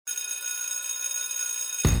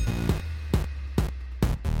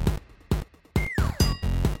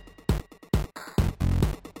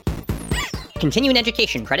Continuing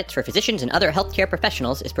education credits for physicians and other healthcare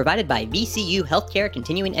professionals is provided by VCU Healthcare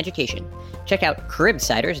Continuing Education. Check out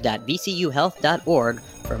cribsiders.vcuhealth.org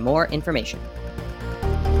for more information.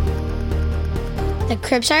 The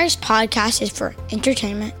Cribsiders podcast is for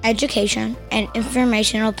entertainment, education, and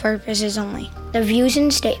informational purposes only. The views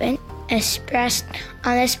and statements expressed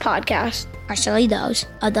on this podcast are solely those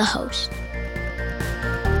of the host.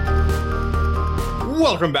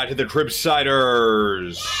 Welcome back to the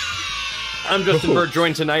Cribsiders. I'm Justin Bird,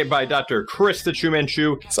 joined tonight by Dr. Chris the True Man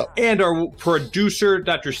Chu and our producer,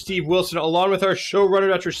 Dr. Steve Wilson, along with our showrunner,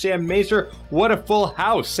 Dr. Sam Macer. What a full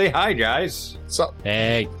house. Say hi, guys. What's up?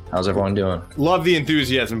 Hey. How's everyone doing? Love the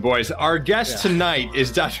enthusiasm, boys. Our guest tonight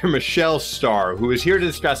is Dr. Michelle Starr, who is here to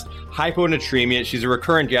discuss hyponatremia. She's a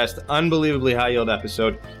recurrent guest. Unbelievably high-yield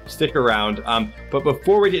episode. Stick around. But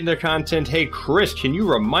before we get into content, hey, Chris, can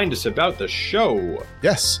you remind us about the show?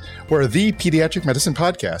 Yes. We're the Pediatric Medicine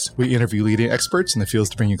Podcast. We interview leading experts in the fields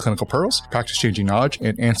to bring you clinical pearls, practice-changing knowledge,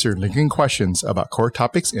 and answer lingering questions about core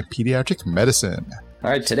topics in pediatric medicine. All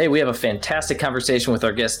right, today we have a fantastic conversation with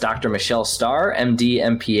our guest, Dr. Michelle Starr, MD,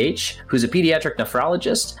 MPH, who's a pediatric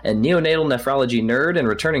nephrologist and neonatal nephrology nerd and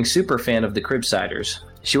returning super fan of the Cribsiders.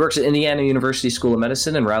 She works at Indiana University School of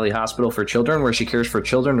Medicine and Riley Hospital for Children, where she cares for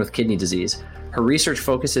children with kidney disease. Her research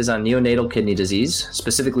focuses on neonatal kidney disease,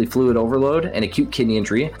 specifically fluid overload and acute kidney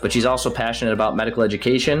injury, but she's also passionate about medical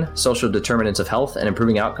education, social determinants of health, and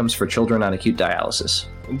improving outcomes for children on acute dialysis.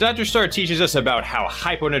 Dr. Starr teaches us about how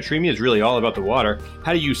hyponatremia is really all about the water,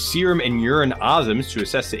 how to use serum and urine osms to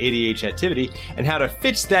assess the ADH activity, and how to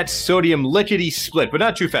fix that sodium lickety-split, but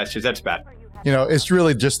not too fast, because that's bad. You know, it's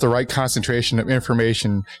really just the right concentration of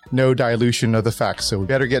information, no dilution of the facts, so we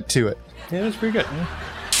better get to it. Yeah, that's pretty good.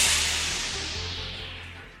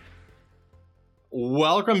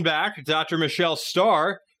 Welcome back, Dr. Michelle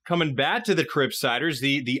Starr, coming back to the Cribsiders,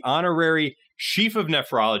 the honorary chief of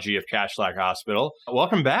nephrology of Cashlack Hospital.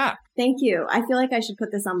 Welcome back. Thank you. I feel like I should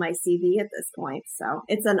put this on my CV at this point. So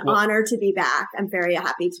it's an honor to be back. I'm very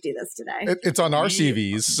happy to do this today. It's on our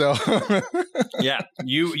CVs, so. Yeah,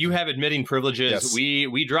 you have admitting privileges. Yes.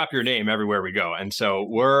 We drop your name everywhere we go. And so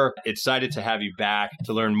we're excited to have you back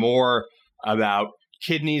to learn more about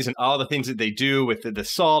kidneys and all the things that they do with the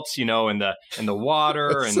salts, you know, and the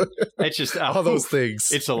water, and it's just all those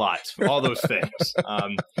things. It's a lot, all those things.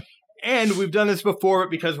 And we've done this before, but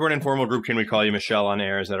because we're an informal group, can we call you Michelle on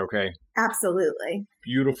air? Is that okay? Absolutely.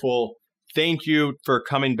 Beautiful. Thank you for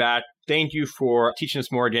coming back. Thank you for teaching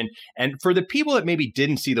us more again. And for the people that maybe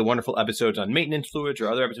didn't see the wonderful episodes on maintenance fluids or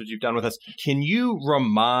other episodes you've done with us, can you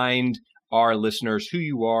remind our listeners who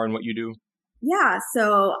you are and what you do? Yeah,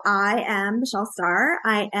 so I am Michelle Starr.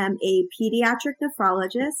 I am a pediatric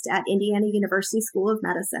nephrologist at Indiana University School of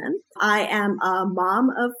Medicine. I am a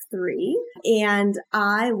mom of 3, and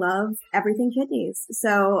I love everything kidneys.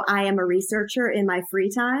 So I am a researcher in my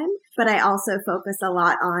free time, but I also focus a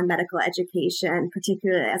lot on medical education,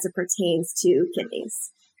 particularly as it pertains to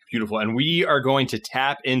kidneys. Beautiful. And we are going to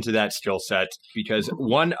tap into that skill set because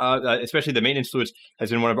especially the maintenance fluids,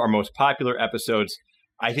 has been one of our most popular episodes.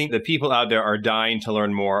 I think the people out there are dying to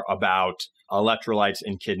learn more about electrolytes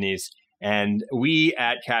in kidneys. And we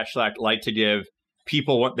at Cashlack like to give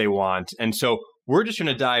people what they want. And so we're just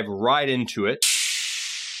going to dive right into it.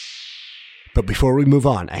 But before we move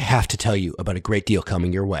on, I have to tell you about a great deal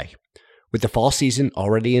coming your way. With the fall season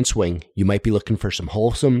already in swing, you might be looking for some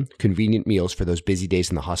wholesome, convenient meals for those busy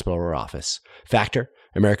days in the hospital or office. Factor,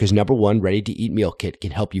 America's #1 ready-to-eat meal kit,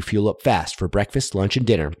 can help you fuel up fast for breakfast, lunch, and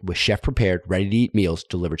dinner with chef-prepared, ready-to-eat meals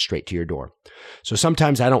delivered straight to your door. So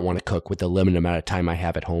sometimes I don't want to cook with the limited amount of time I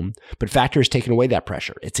have at home, but Factor has taken away that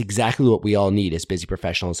pressure. It's exactly what we all need as busy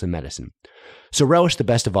professionals in medicine. So relish the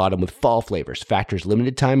best of autumn with fall flavors. Factor's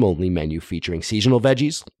limited time only menu featuring seasonal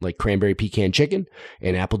veggies like cranberry pecan chicken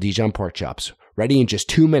and apple Dijon pork chops. Ready in just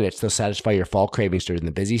 2 minutes, they'll satisfy your fall cravings during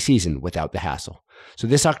the busy season without the hassle. So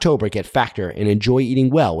this October, get Factor and enjoy eating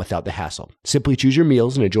well without the hassle. Simply choose your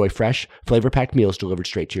meals and enjoy fresh, flavor-packed meals delivered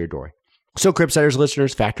straight to your door. So Cribsiders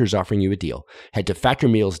listeners, Factor is offering you a deal. Head to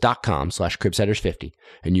factormeals.com/Cribsiders50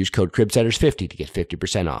 and use code Cribsiders50 to get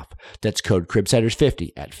 50% off. That's code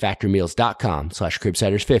Cribsiders50 at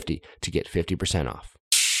factormeals.com/Cribsiders50 to get 50% off.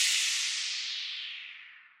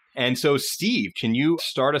 And so, Steve, can you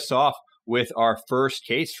start us off with our first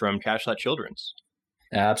case from Cashlack Children's?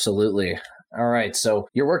 Absolutely. All right. So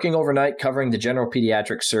you're working overnight covering the general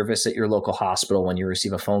pediatric service at your local hospital when you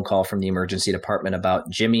receive a phone call from the emergency department about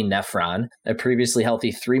Jimmy Nephron, a previously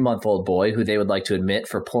healthy 3-month-old boy who they would like to admit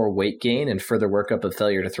for poor weight gain and further workup of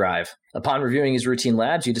failure to thrive. Upon reviewing his routine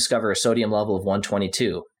labs, you discover a sodium level of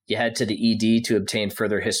 122. you head to the ED to obtain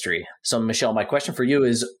further history. So Michelle, my question for you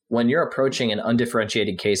is, when you're approaching an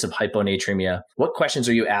undifferentiated case of hyponatremia, what questions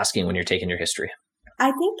are you asking when you're taking your history?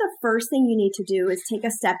 I think the first thing you need to do is take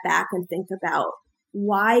a step back and think about,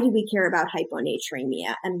 why do we care about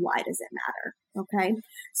hyponatremia and why does it matter? Okay.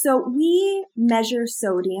 So we measure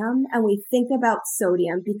sodium and we think about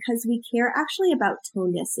sodium because we care actually about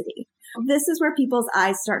tonicity. This is where people's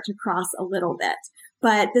eyes start to cross a little bit,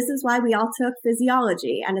 but this is why we all took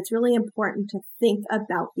physiology, and it's really important to think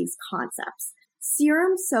about these concepts.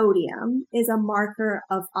 Serum sodium is a marker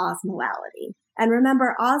of osmolality. And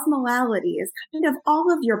remember, osmolality is kind of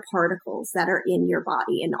all of your particles that are in your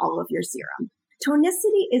body and all of your serum.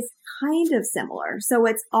 Tonicity is kind of similar. So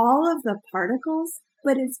it's all of the particles,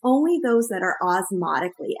 but it's only those that are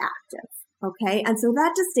osmotically active. Okay. And so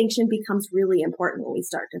that distinction becomes really important when we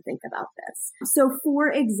start to think about this. So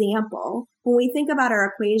for example, when we think about our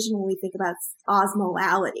equation, when we think about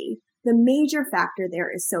osmolality, the major factor there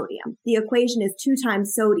is sodium. The equation is 2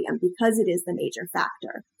 times sodium because it is the major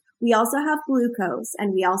factor. We also have glucose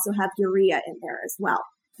and we also have urea in there as well.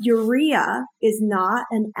 Urea is not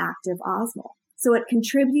an active osmol. So it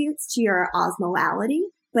contributes to your osmolality,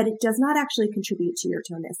 but it does not actually contribute to your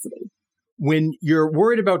tonicity. When you're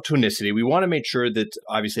worried about tonicity, we want to make sure that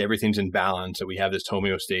obviously everything's in balance, that we have this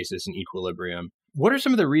homeostasis and equilibrium. What are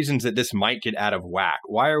some of the reasons that this might get out of whack?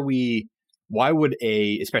 Why would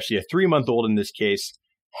especially a 3-month-old in this case,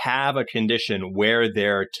 have a condition where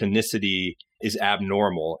their tonicity is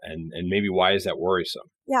abnormal, and maybe why is that worrisome?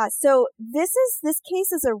 Yeah, so this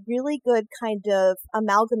case is a really good kind of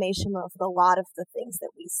amalgamation of a lot of the things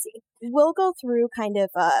that we see. We'll go through kind of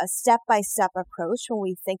a step-by-step approach when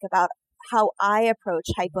we think about how I approach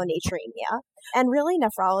hyponatremia. And really,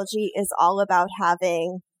 nephrology is all about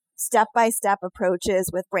having step-by-step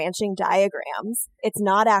approaches with branching diagrams. It's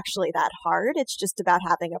not actually that hard. It's just about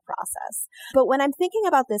having a process. But when I'm thinking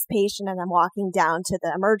about this patient and I'm walking down to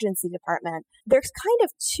the emergency department, there's kind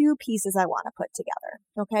of 2 pieces I want to put together.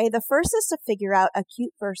 Okay. The first is to figure out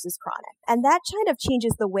acute versus chronic. And that kind of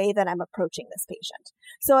changes the way that I'm approaching this patient.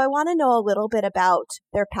 So I want to know a little bit about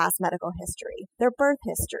their past medical history, their birth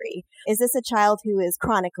history. Is this a child who is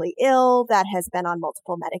chronically ill, that has been on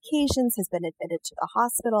multiple medications, has been admitted to the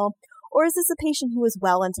hospital? Or is this a patient who was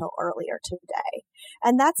well until earlier today?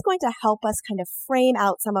 And that's going to help us kind of frame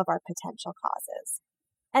out some of our potential causes.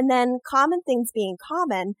 And then common things being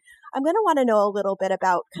common, I'm going to want to know a little bit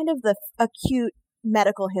about kind of the acute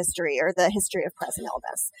medical history or the history of present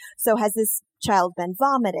illness. So has this child been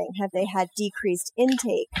vomiting? Have they had decreased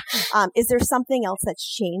intake? Is there something else that's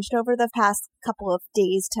changed over the past couple of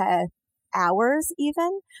days to hours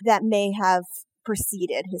even that may have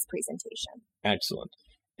preceded his presentation? Excellent.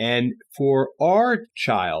 And for our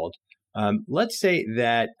child, let's say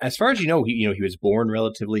that as far as you know, he was born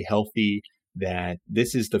relatively healthy, that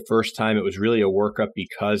this is the first time it was really a workup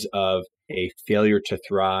because of a failure to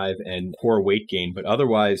thrive and poor weight gain, but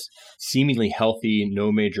otherwise seemingly healthy,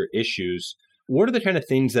 no major issues. What are the kind of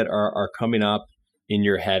things that are coming up in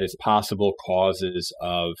your head as possible causes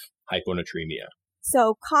of hyponatremia?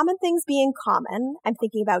 So common things being common, I'm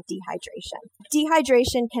thinking about dehydration.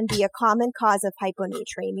 Dehydration can be a common cause of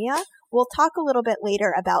hyponatremia. We'll talk a little bit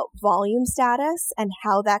later about volume status and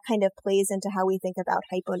how that kind of plays into how we think about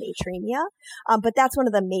hyponatremia. But that's one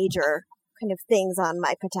of the major kind of things on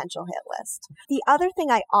my potential hit list. The other thing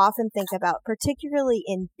I often think about, particularly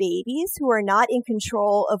in babies who are not in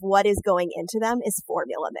control of what is going into them, is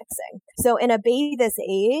formula mixing. So in a baby this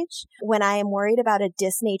age, when I am worried about a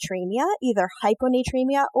dysnatremia, either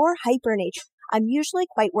hyponatremia or hypernatremia, I'm usually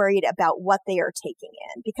quite worried about what they are taking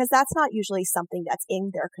in because that's not usually something that's in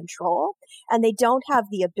their control, and they don't have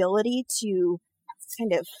the ability to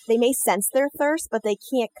they may sense their thirst, but they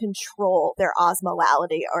can't control their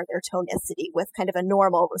osmolality or their tonicity with kind of a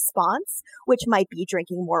normal response, which might be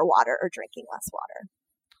drinking more water or drinking less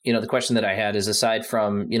water. The question that I had is, aside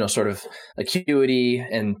from, sort of acuity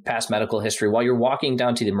and past medical history, while you're walking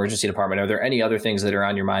down to the emergency department, are there any other things that are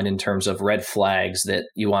on your mind in terms of red flags that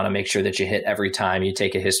you want to make sure that you hit every time you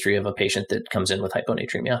take a history of a patient that comes in with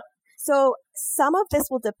hyponatremia? So some of this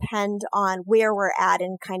will depend on where we're at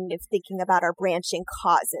in kind of thinking about our branching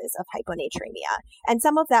causes of hyponatremia. And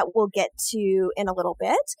some of that we'll get to in a little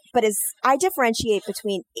bit. But as I differentiate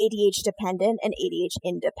between ADH dependent and ADH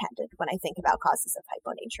independent when I think about causes of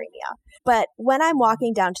hyponatremia. But when I'm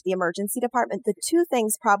walking down to the emergency department, the 2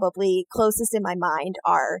 things probably closest in my mind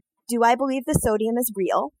are, do I believe the sodium is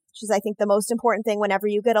real? Which is, I think, the most important thing whenever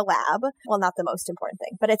you get a lab. Well, not the most important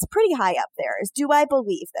thing, but it's pretty high up there. Is, do I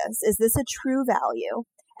believe this? Is this a true value?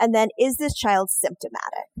 And then, is this child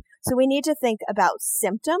symptomatic? So we need to think about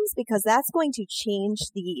symptoms because that's going to change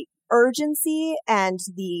the urgency and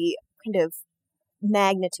the kind of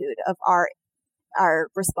magnitude of our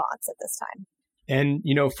response at this time. And,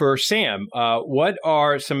 for Sam, what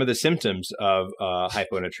are some of the symptoms of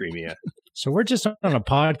hyponatremia? So we're just on a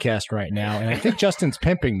podcast right now, and I think Justin's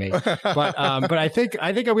pimping me. But I think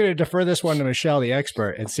I'm going to defer this one to Michelle, the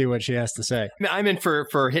expert, and see what she has to say. I meant for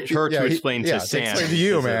her to explain to Sam. Explain to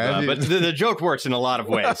you, man. But the joke works in a lot of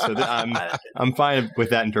ways, so I'm fine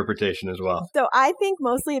with that interpretation as well. So I think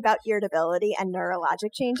mostly about irritability and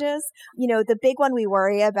neurologic changes. The big one we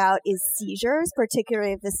worry about is seizures,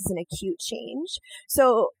 particularly if this is an acute change.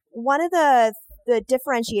 So one of the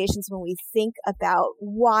differentiations when we think about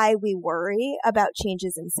why we worry about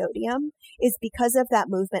changes in sodium is because of that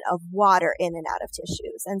movement of water in and out of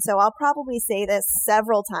tissues. And so I'll probably say this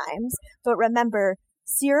several times, but remember,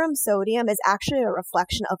 serum sodium is actually a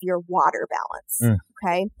reflection of your water balance.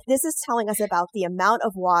 Okay. This is telling us about the amount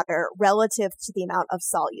of water relative to the amount of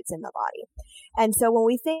solutes in the body. And so when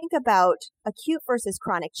we think about acute versus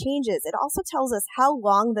chronic changes, it also tells us how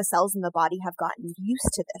long the cells in the body have gotten used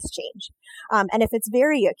to this change. And if it's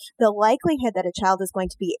very acute, the likelihood that a child is going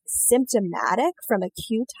to be symptomatic from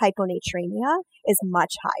acute hyponatremia is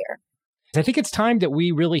much higher. I think it's time that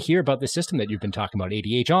we really hear about the system that you've been talking about,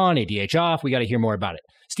 ADH on, ADH off. We got to hear more about it.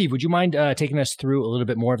 Steve, would you mind taking us through a little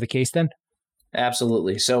bit more of the case then?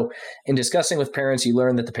 Absolutely. So in discussing with parents, you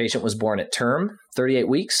learn that the patient was born at term, 38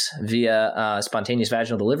 weeks, via spontaneous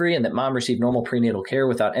vaginal delivery, and that mom received normal prenatal care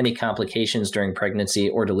without any complications during pregnancy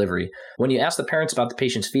or delivery. When you ask the parents about the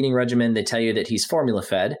patient's feeding regimen, they tell you that he's formula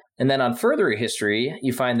fed. And then on further history,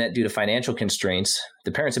 you find that due to financial constraints,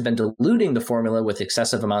 the parents have been diluting the formula with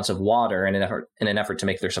excessive amounts of water in an effort to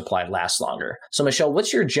make their supply last longer. So Michelle,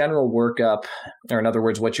 what's your general workup, or in other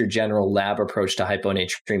words, what's your general lab approach to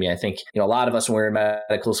hyponatremia? I think, a lot of us when we were in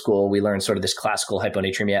medical school, we learned sort of this classical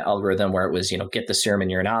hyponatremia algorithm where it was, get the serum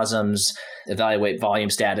in urine osms, evaluate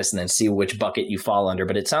volume status, and then see which bucket you fall under.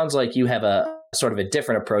 But it sounds like you have a sort of a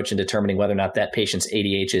different approach in determining whether or not that patient's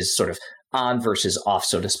ADH is sort of on versus off,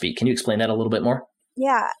 so to speak. Can you explain that a little bit more?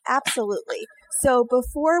 Yeah, absolutely. So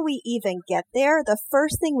before we even get there, the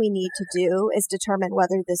first thing we need to do is determine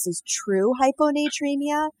whether this is true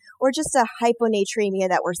hyponatremia or just a hyponatremia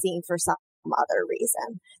that we're seeing for some other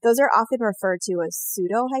reason. Those are often referred to as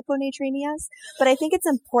pseudo hyponatremias, but I think it's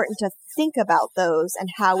important to think about those and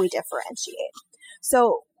how we differentiate.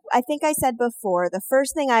 So I think I said before, the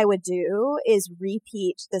first thing I would do is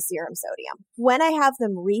repeat the serum sodium. When I have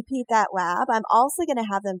them repeat that lab, I'm also going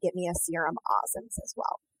to have them get me a serum osms as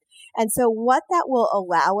well. And so what that will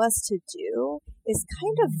allow us to do is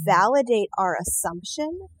kind of validate our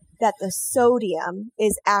assumption that the sodium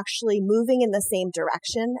is actually moving in the same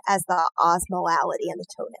direction as the osmolality and the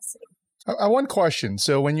tonicity. One question.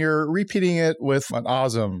 So when you're repeating it with an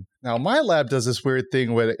osm, now my lab does this weird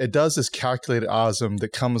thing where it does this calculated osm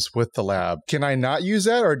that comes with the lab. Can I not use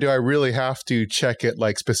that, or do I really have to check it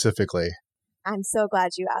specifically? I'm so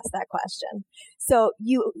glad you asked that question. So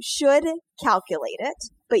you should calculate it,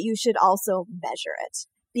 but you should also measure it,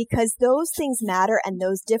 because those things matter and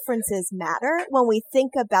those differences matter when we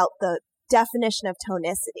think about the definition of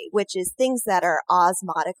tonicity, which is things that are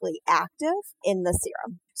osmotically active in the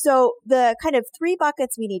serum. So the kind of 3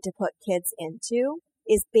 buckets we need to put kids into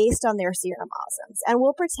is based on their serum osms. And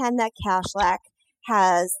we'll pretend that Kashlak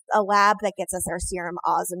has a lab that gets us our serum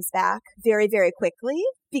osms back very, very quickly,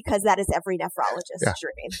 because that is every nephrologist's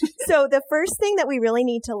dream. So the first thing that we really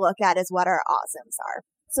need to look at is what our osms are.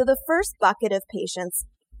 So the first bucket of patients,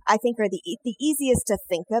 I think, are the easiest to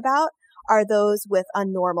think about are those with a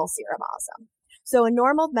normal serum osm. So a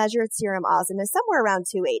normal measured serum osm is somewhere around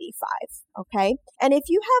 285, okay? And if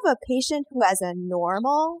you have a patient who has a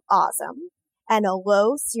normal osm and a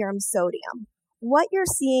low serum sodium, what you're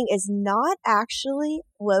seeing is not actually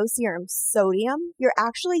low serum sodium. You're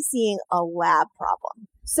actually seeing a lab problem.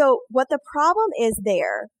 So what the problem is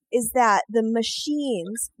there is that the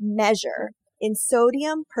machines measure in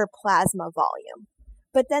sodium per plasma volume,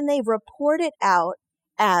 but then they report it out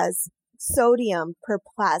as sodium per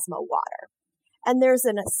plasma water. And there's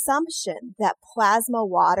an assumption that plasma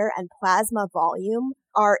water and plasma volume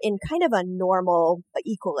are in kind of a normal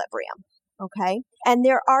equilibrium, okay? And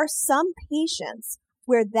there are some patients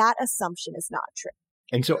where that assumption is not true.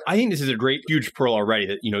 And so I think this is a great, huge pearl already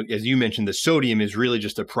that, as you mentioned, the sodium is really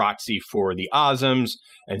just a proxy for the osms.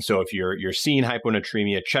 And so if you're seeing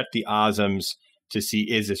hyponatremia, check the osms to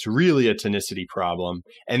see, is this really a tonicity problem?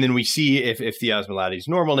 And then we see if the osmolality is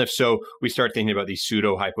normal. And if so, we start thinking about these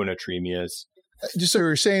pseudo hyponatremias. Just so we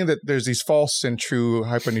were saying that there's these false and true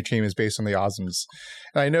hyponatremias based on the osms.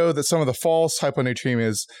 And I know that some of the false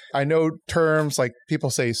hyponatremias, I know terms like people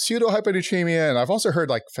say pseudo-hyponatremia, and I've also heard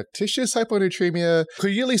like fictitious hyponatremia.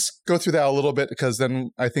 Could you at least go through that a little bit? Because then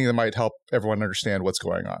I think that might help everyone understand what's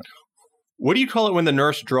going on. What do you call it when the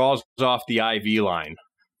nurse draws off the IV line?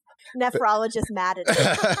 Nephrologist mad at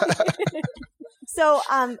it. So,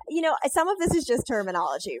 some of this is just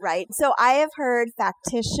terminology, right? So I have heard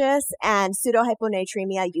factitious and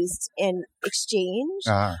pseudohyponatremia used in exchange.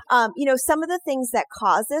 Some of the things that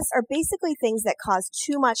cause this are basically things that cause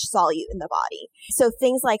too much solute in the body. So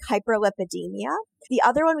things like hyperlipidemia. The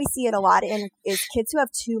other one we see it a lot in is kids who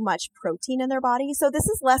have too much protein in their body. So this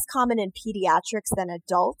is less common in pediatrics than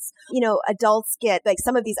adults. Adults get like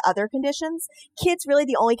some of these other conditions. Kids, really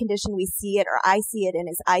the only condition we see it or I see it in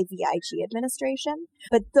is IVIG administration.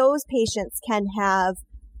 But those patients can have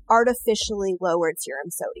artificially lowered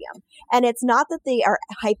serum sodium. And it's not that they are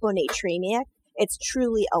hyponatremic. It's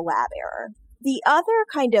truly a lab error. The other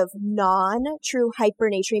kind of non-true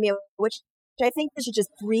hypernatremia, which I think we should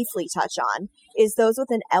just briefly touch on, is those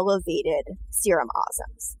with an elevated serum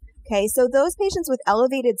osms. Okay, so those patients with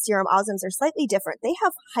elevated serum osms are slightly different. They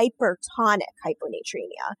have hypertonic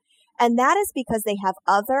hyponatremia, and that is because they have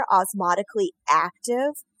other osmotically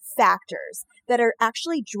active factors that are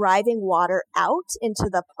actually driving water out into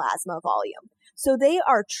the plasma volume. So they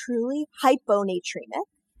are truly hyponatremic,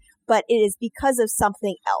 but it is because of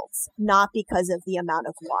something else, not because of the amount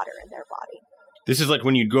of water in their body. This is like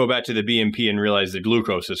when you go back to the BMP and realize the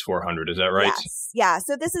glucose is 400. Is that right? Yes. Yeah.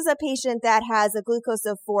 So this is a patient that has a glucose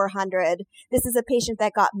of 400. This is a patient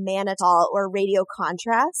that got mannitol or radio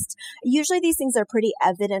contrast. Usually these things are pretty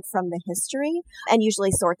evident from the history and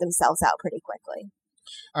usually sort themselves out pretty quickly.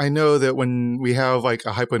 I know that when we have like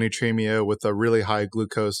a hyponatremia with a really high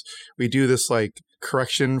glucose, we do this like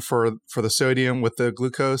correction for the sodium with the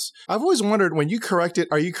glucose. I've always wondered, when you correct it,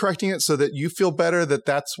 are you correcting it so that you feel better that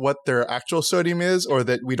that's what their actual sodium is, or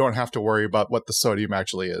that we don't have to worry about what the sodium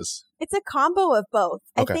actually is? It's a combo of both.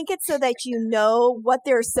 Okay. I think it's so that you know what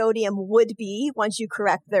their sodium would be once you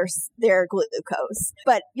correct their glucose.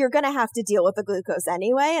 But you're going to have to deal with the glucose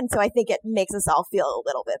anyway. And so I think it makes us all feel a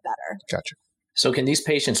little bit better. Gotcha. So can these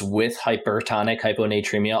patients with hypertonic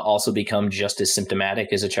hyponatremia also become just as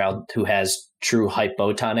symptomatic as a child who has true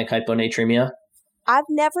hypotonic hyponatremia? I've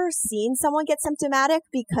never seen someone get symptomatic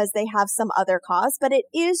because they have some other cause, but it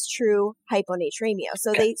is true hyponatremia.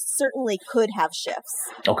 So they certainly could have shifts.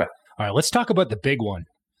 Okay. All right, let's talk about the big one.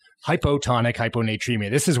 Hypotonic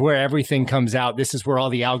hyponatremia. This is where everything comes out. This is where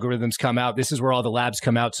all the algorithms come out. This is where all the labs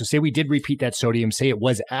come out. So say we did repeat that sodium, say it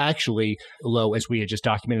was actually low, as we had just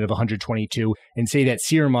documented, of 122, and say that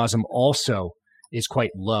serum osm also is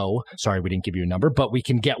quite low. Sorry, we didn't give you a number, but we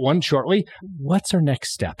can get one shortly. What's our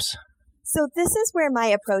next steps? So this is where my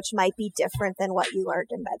approach might be different than what you learned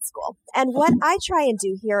in med school. And what I try and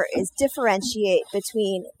do here is differentiate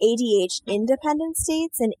between ADH independent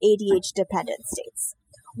states and ADH dependent states.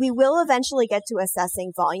 We will eventually get to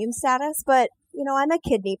assessing volume status, but, I'm a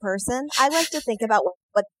kidney person. I like to think about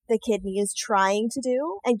what the kidney is trying to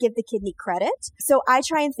do and give the kidney credit. So I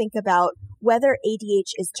try and think about whether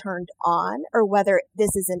ADH is turned on or whether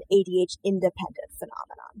this is an ADH independent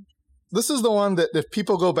phenomenon. This is the one that if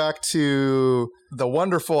people go back to the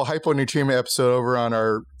wonderful hyponatremia episode over on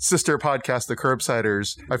our sister podcast, The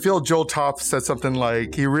Curbsiders, I feel Joel Topp said something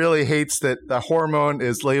like he really hates that the hormone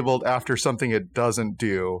is labeled after something it doesn't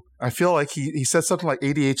do. I feel like he said something like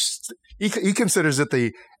ADH. He considers it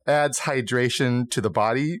the adds hydration to the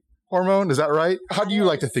body hormone. Is that right? How do you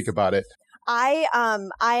like to think about it? I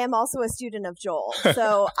am also a student of Joel,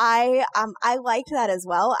 so I like that as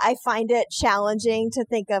well. I find it challenging to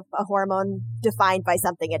think of a hormone defined by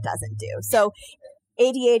something it doesn't do. So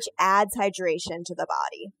ADH adds hydration to the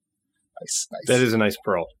body. Nice. That is a nice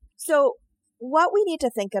pearl. So what we need to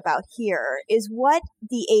think about here is what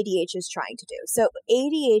the ADH is trying to do. So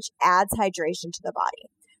ADH adds hydration to the body.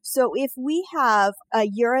 So if we have a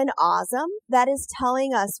urine osm, that is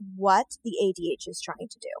telling us what the ADH is trying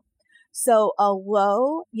to do. So a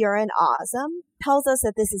low urine osm tells us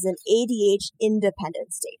that this is an ADH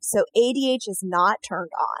independent state. So ADH is not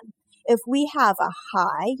turned on. If we have a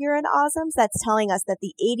high urine osms, that's telling us that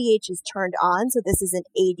the ADH is turned on. So this is an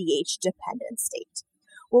ADH dependent state.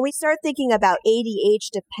 When we start thinking about ADH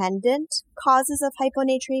dependent causes of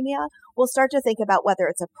hyponatremia, we'll start to think about whether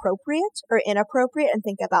it's appropriate or inappropriate and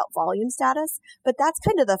think about volume status. But that's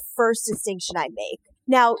kind of the first distinction I make.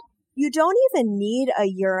 Now, you don't even need a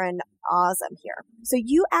urine awesome here. So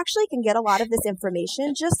you actually can get a lot of this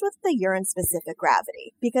information just with the urine-specific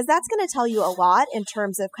gravity, because that's going to tell you a lot in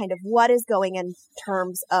terms of kind of what is going in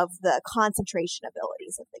terms of the concentration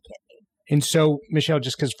abilities of the kidney. And so, Michelle,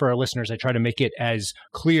 just because for our listeners, I try to make it as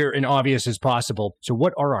clear and obvious as possible. So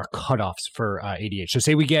what are our cutoffs for ADH? So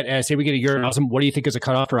say we get a urine osm, what do you think is a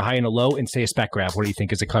cutoff for a high and a low? And say a spec grav, what do you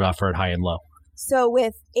think is a cutoff for a high and low? So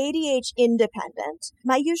with ADH independent,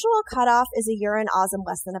 my usual cutoff is a urine osm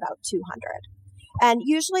less than about 200. And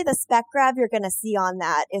usually the spec grav you're going to see on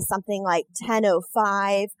that is something like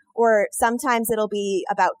 1005, or sometimes it'll be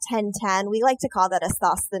about 1010. We like to call that a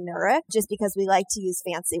stethoscopes just because we like to use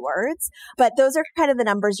fancy words. But those are kind of the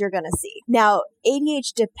numbers you're going to see. Now,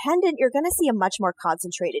 ADH dependent, you're going to see a much more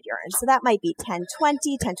concentrated urine. So that might be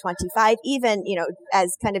 1020, 1025, even,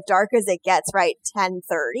 as kind of dark as it gets, right,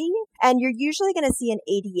 1030. And you're usually going to see an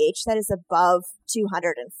ADH that is above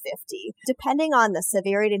 250, depending on the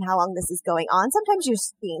severity and how long this is going on. Sometimes you're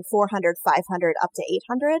seeing 400, 500, up to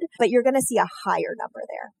 800, but you're going to see a higher number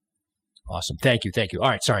there. Awesome. Thank you. All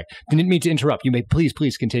right. Sorry. Didn't mean to interrupt. You may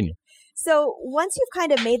please continue. So once you've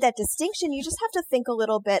kind of made that distinction, you just have to think a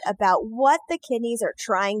little bit about what the kidneys are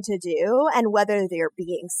trying to do and whether they're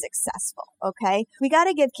being successful. Okay. We got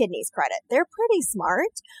to give kidneys credit. They're pretty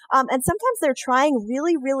smart. And sometimes they're trying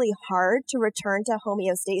really, really hard to return to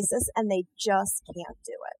homeostasis and they just can't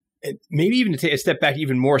do it. And maybe even to take a step back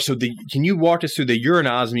even more. So can you walk us through the urine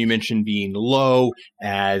osm you mentioned being low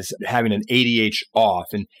as having an ADH off?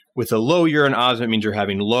 And with a low urine osm, it means you're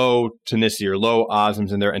having low tonicity or low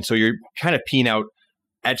osms in there. And so you're kind of peeing out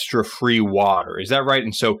extra free water. Is that right?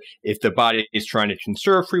 And so if the body is trying to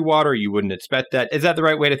conserve free water, you wouldn't expect that. Is that the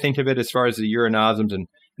right way to think of it as far as the urine osms and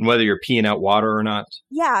whether you're peeing out water or not?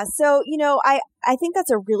 Yeah. So, I think that's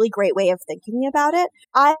a really great way of thinking about it.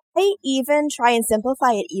 I even try and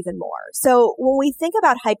simplify it even more. So when we think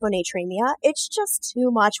about hyponatremia, it's just too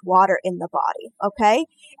much water in the body. Okay.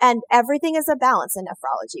 And everything is a balance in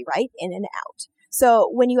nephrology, right? In and out. So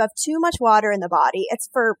when you have too much water in the body, it's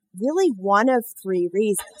for really one of three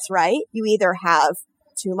reasons, right? You either have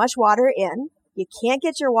too much water in, you can't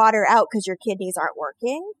get your water out because your kidneys aren't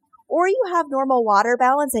working, or you have normal water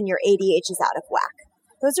balance and your ADH is out of whack.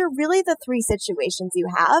 Those are really the three situations you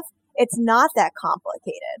have. It's not that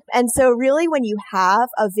complicated. And so really when you have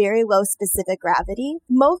a very low specific gravity,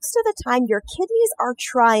 most of the time your kidneys are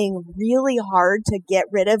trying really hard to get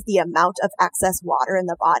rid of the amount of excess water in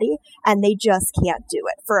the body, and they just can't do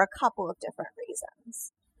it for a couple of different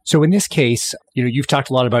reasons. So in this case, you've talked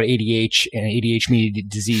a lot about ADH and ADH-mediated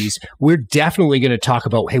disease. We're definitely going to talk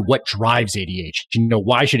about, hey, what drives ADH?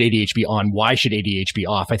 Why should ADH be on? Why should ADH be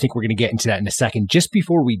off? I think we're going to get into that in a second. Just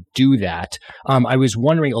before we do that, I was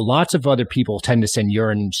wondering, lots of other people tend to send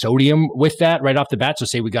urine sodium with that right off the bat. So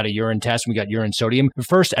say we got a urine test and we got urine sodium. But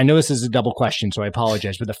first, I know this is a double question, so I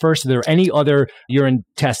apologize. But are there any other urine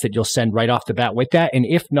tests that you'll send right off the bat with that? And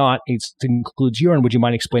if not, it includes urine, would you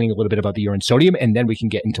mind explaining a little bit about the urine sodium? And then we can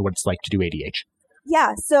get into what it's like to do ADH.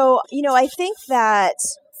 Yeah. So, I think that,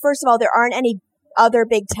 first of all, there aren't any other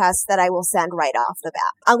big tests that I will send right off the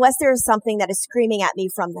bat, unless there's something that is screaming at me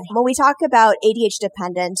from the. When we talk about ADH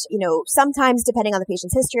dependent, sometimes depending on the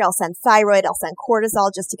patient's history, I'll send thyroid, I'll send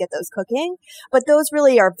cortisol just to get those cooking. But those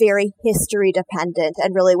really are very history dependent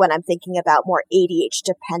and really when I'm thinking about more ADH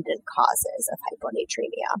dependent causes of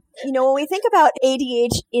hyponatremia. When we think about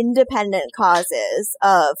ADH independent causes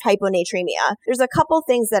of hyponatremia, there's a couple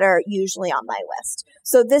things that are usually on my list.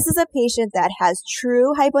 So this is a patient that has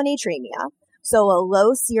true hyponatremia. So a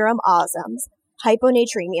low serum osms,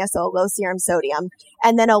 hyponatremia, so a low serum sodium,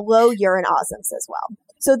 and then a low urine osms as well.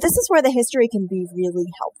 So this is where the history can be really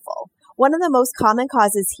helpful. One of the most common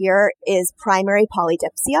causes here is primary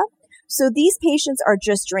polydipsia. So these patients are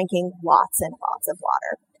just drinking lots and lots of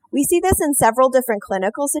water. We see this in several different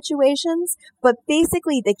clinical situations, but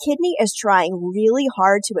basically the kidney is trying really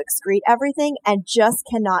hard to excrete everything and just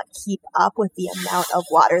cannot keep up with the amount of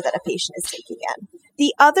water that a patient is taking in.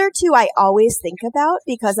 The other two I always think about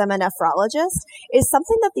because I'm a nephrologist is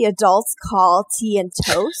something that the adults call tea and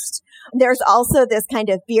toast. There's also this kind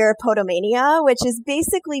of beer podomania, which is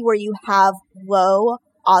basically where you have low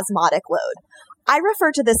osmotic load. I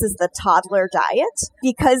refer to this as the toddler diet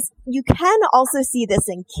because you can also see this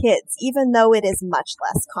in kids, even though it is much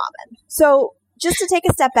less common. So just to take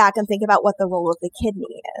a step back and think about what the role of the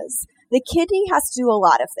kidney is. The kidney has to do a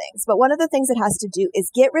lot of things, but one of the things it has to do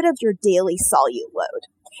is get rid of your daily solute load.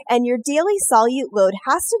 And your daily solute load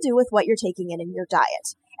has to do with what you're taking in your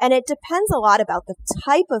diet. And it depends a lot about the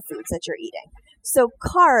type of foods that you're eating. So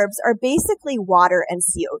carbs are basically water and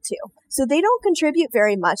CO2. So they don't contribute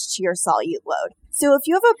very much to your solute load. So if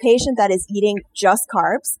you have a patient that is eating just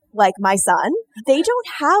carbs, like my son, they don't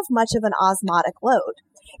have much of an osmotic load.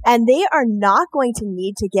 And they are not going to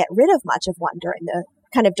need to get rid of much of one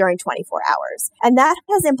during 24 hours. And that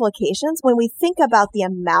has implications when we think about the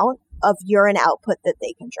amount of urine output that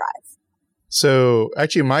they can drive. So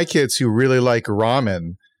actually, my kids who really like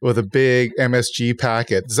ramen with a big MSG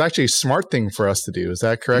packet, it's actually a smart thing for us to do. Is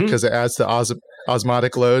that correct? Because it adds the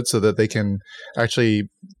osmotic load so that they can actually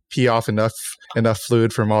pee off enough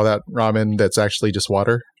fluid from all that ramen that's actually just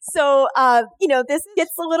water. So, this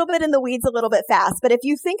gets a little bit in the weeds a little bit fast, but if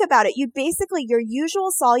you think about it, your usual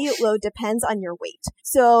solute load depends on your weight.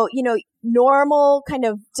 So, normal kind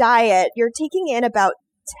of diet, you're taking in about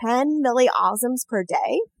 10 milliosms per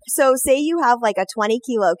day. So say you have like a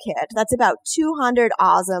 20-kilo kid, that's about 200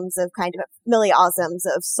 milliosms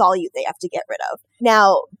of solute they have to get rid of.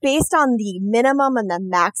 Now, based on the minimum and the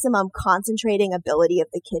maximum concentrating ability of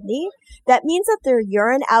the kidney, that means that their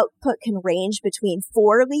urine output can range between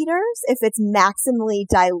 4 liters if it's maximally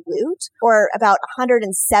dilute, or about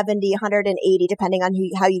 170, 180, depending on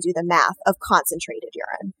how you do the math, of concentrated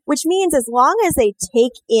urine. Which means as long as they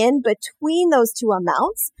take in between those two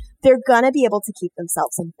amounts, they're going to be able to keep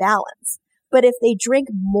themselves in balance. But if they drink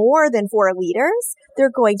more than 4 liters,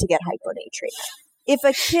 they're going to get hyponatremia. If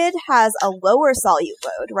a kid has a lower solute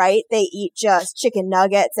load, right, they eat just chicken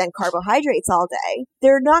nuggets and carbohydrates all day,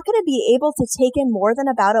 they're not going to be able to take in more than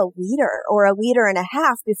about a liter or a liter and a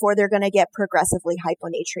half before they're going to get progressively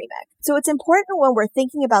hyponatremic. So it's important when we're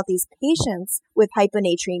thinking about these patients with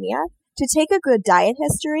hyponatremia to take a good diet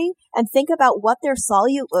history and think about what their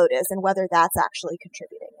solute load is and whether that's actually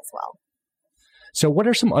contributing as well. So what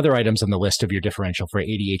are some other items on the list of your differential for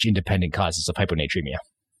ADH-independent causes of hyponatremia?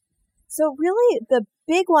 So really, the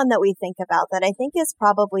big one that we think about that I think is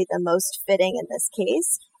probably the most fitting in this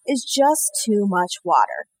case is just too much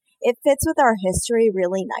water. It fits with our history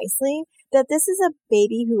really nicely that this is a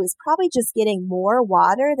baby who is probably just getting more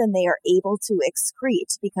water than they are able to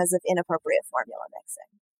excrete because of inappropriate formula mixing.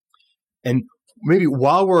 And maybe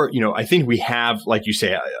while we're, I think we have, like you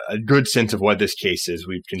say, a good sense of what this case is.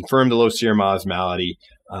 We've confirmed the low serum osmolality.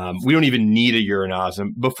 We don't even need a urinosm.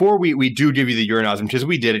 Before we do give you the urinosm, because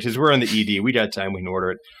we did it, because we're on the ED, we got time, we can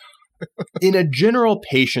order it. In a general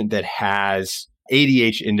patient that has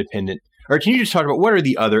ADH independent, or can you just talk about what are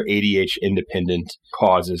the other ADH independent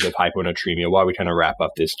causes of hyponatremia while we kind of wrap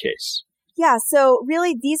up this case? Yeah, so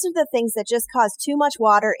really these are the things that just cause too much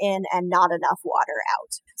water in and not enough water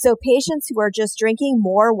out. So patients who are just drinking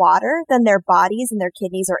more water than their bodies and their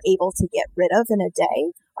kidneys are able to get rid of in a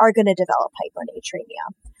day are going to develop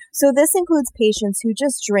hyponatremia. So this includes patients who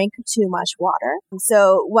just drink too much water.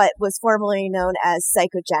 So what was formerly known as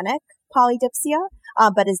psychogenic polydipsia,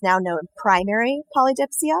 but is now known primary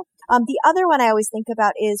polydipsia. The other one I always think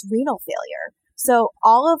about is renal failure. So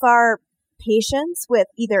all of our patients with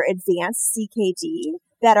either advanced CKD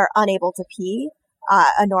that are unable to pee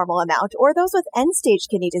a normal amount, or those with end-stage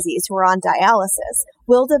kidney disease who are on dialysis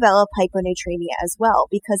will develop hyponatremia as well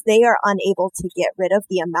because they are unable to get rid of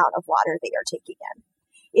the amount of water they are taking in.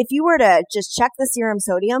 If you were to just check the serum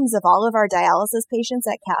sodiums of all of our dialysis patients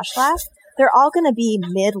at Cash Lab, they're all going to be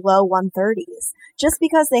mid-low 130s just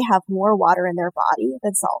because they have more water in their body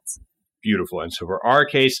than salt. Beautiful. And so for our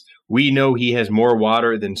case, we know he has more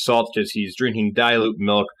water than salt because he's drinking dilute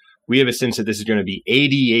milk. We have a sense that this is going to be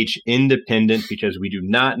ADH independent because we do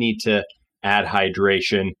not need to add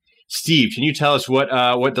hydration. Steve, can you tell us what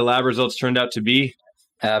the lab results turned out to be?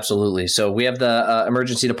 Absolutely. So we have the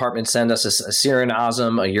emergency department send us a serum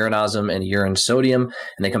osm, a urinosm, and a urine sodium,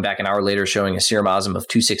 and they come back an hour later showing a serum osm of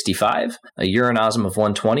 265, a urine osm of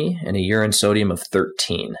 120, and a urine sodium of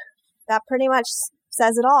 13. That pretty much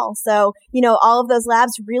says it all. So, all of those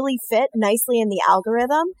labs really fit nicely in the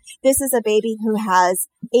algorithm. This is a baby who has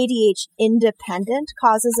ADH independent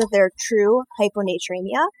causes of their true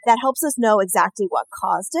hyponatremia. That helps us know exactly what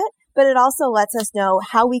caused it, but it also lets us know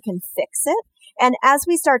how we can fix it. And as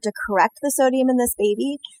we start to correct the sodium in this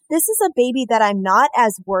baby, this is a baby that I'm not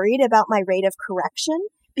as worried about my rate of correction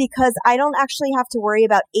because I don't actually have to worry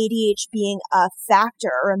about ADH being a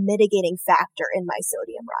factor or a mitigating factor in my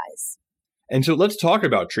sodium rise. And so let's talk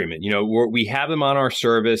about treatment. We have them on our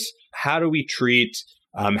service. How do we treat?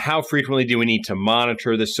 How frequently do we need to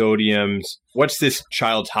monitor the sodiums? What's this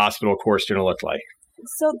child's hospital course going to look like?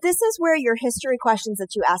 So this is where your history questions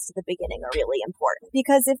that you asked at the beginning are really important.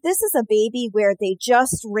 Because if this is a baby where they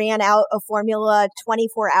just ran out of formula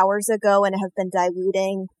 24 hours ago and have been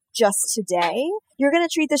diluting just today, you're going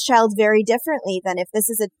to treat this child very differently than if this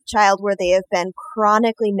is a child where they have been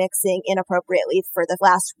chronically mixing inappropriately for the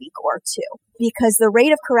last week or two, because the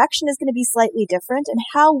rate of correction is going to be slightly different, and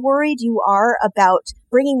how worried you are about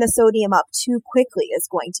bringing the sodium up too quickly is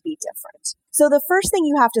going to be different. So the first thing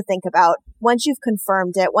you have to think about, once you've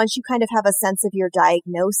confirmed it, once you kind of have a sense of your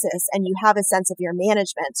diagnosis and you have a sense of your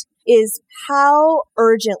management, is how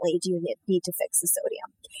urgently do you need to fix the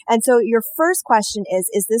sodium? And so your first question is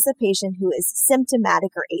this a patient who is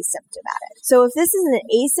symptomatic or asymptomatic? So if this is an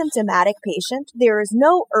asymptomatic patient, there is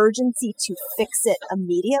no urgency to fix it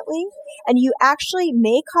immediately, and you actually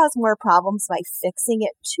may cause more problems by fixing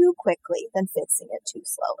it too quickly than fixing it too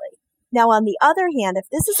slowly. Now, on the other hand, if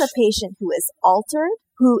this is a patient who is altered,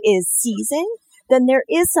 who is seizing, then there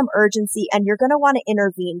is some urgency, and you're going to want to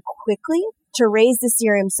intervene quickly to raise the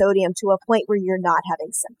serum sodium to a point where you're not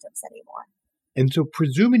having symptoms anymore. And so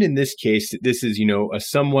presuming in this case that this is, a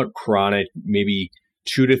somewhat chronic, maybe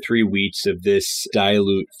 2 to 3 weeks of this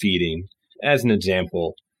dilute feeding, as an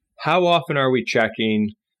example, how often are we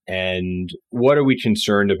checking and what are we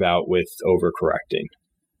concerned about with overcorrecting?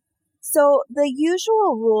 So the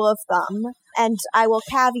usual rule of thumb, and I will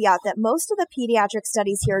caveat that most of the pediatric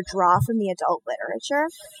studies here draw from the adult literature,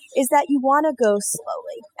 is that you want to go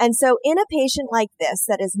slowly. And so in a patient like this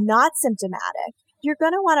that is not symptomatic, you're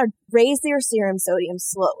going to want to raise their serum sodium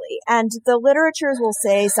slowly. And the literatures will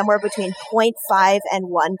say somewhere between 0.5 and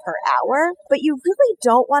 1 per hour, but you really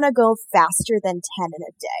don't want to go faster than 10 in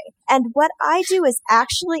a day. And what I do is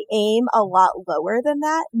actually aim a lot lower than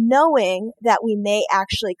that, knowing that we may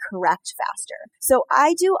actually correct faster. So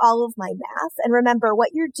I do all of my math. And remember,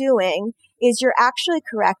 what you're doing is you're actually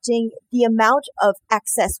correcting the amount of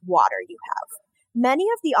excess water you have. Many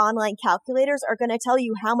of the online calculators are going to tell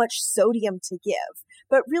you how much sodium to give.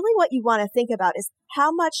 But really what you want to think about is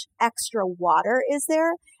how much extra water is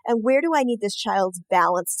there and where do I need this child's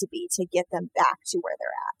balance to be to get them back to where they're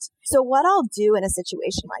at. So what I'll do in a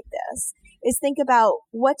situation like this is think about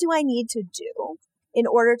what do I need to do in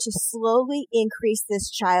order to slowly increase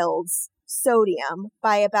this child's sodium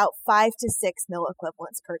by about 5 to 6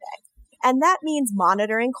 milliequivalents per day. And that means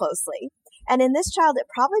monitoring closely. And in this child, it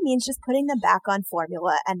probably means just putting them back on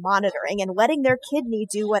formula and monitoring and letting their kidney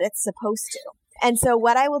do what it's supposed to. And so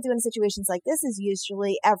what I will do in situations like this is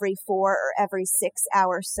usually every 4 or every 6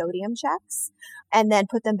 hour sodium checks, and then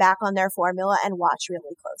put them back on their formula and watch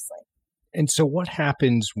really closely. And so what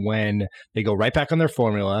happens when they go right back on their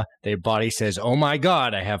formula, their body says, oh my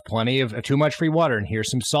God, I have plenty of too much free water and here's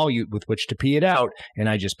some solute with which to pee it out, and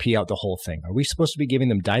I just pee out the whole thing. Are we supposed to be giving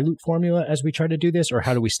them dilute formula as we try to do this, or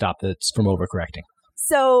how do we stop this from overcorrecting?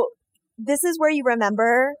 So this is where you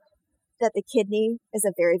remember that the kidney is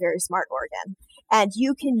a very, very smart organ. And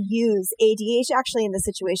you can use ADH actually in this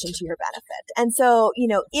situation to your benefit. And so,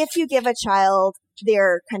 if you give a child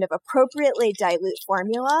their kind of appropriately dilute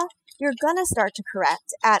formula, you're going to start to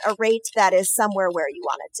correct at a rate that is somewhere where you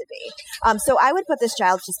want it to be. So I would put this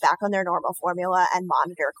child just back on their normal formula and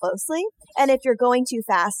monitor closely. And if you're going too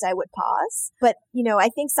fast, I would pause. But, I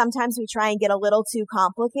think sometimes we try and get a little too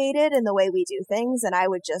complicated in the way we do things. And I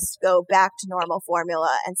would just go back to normal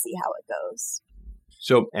formula and see how it goes.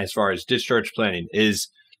 So as far as discharge planning,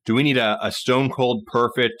 do we need a stone cold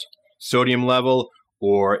perfect sodium level?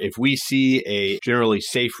 Or if we see a generally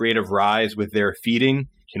safe rate of rise with their feeding,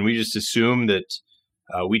 can we just assume that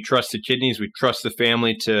we trust the kidneys, we trust the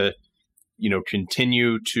family to,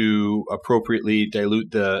 continue to appropriately dilute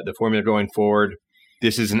the formula going forward?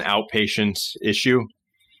 This is an outpatient issue?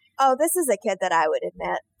 Oh, this is a kid that I would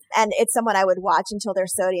admit. And it's someone I would watch until their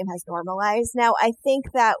sodium has normalized. Now, I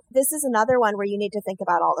think that this is another one where you need to think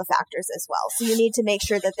about all the factors as well. So you need to make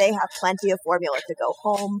sure that they have plenty of formula to go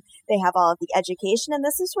home. They have all of the education. And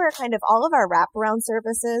this is where kind of all of our wraparound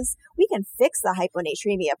services, we can fix the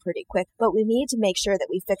hyponatremia pretty quick, but we need to make sure that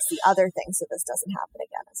we fix the other things so this doesn't happen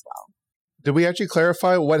again as well. Did we actually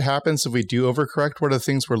clarify what happens if we do overcorrect? What are the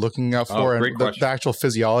things we're looking out for and the actual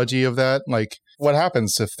physiology of that? Like, what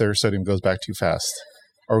happens if their sodium goes back too fast?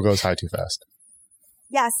 Or goes high too fast?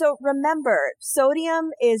 Yeah, so remember,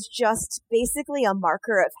 sodium is just basically a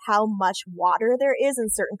marker of how much water there is in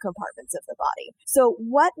certain compartments of the body. So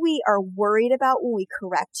what we are worried about when we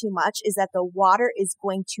correct too much is that the water is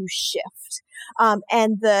going to shift.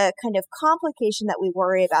 And the kind of complication that we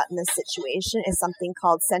worry about in this situation is something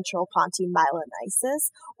called central pontine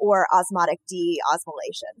myelolysis or osmotic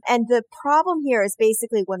deosmolation. And the problem here is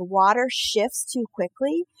basically when water shifts too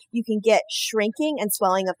quickly, you can get shrinking and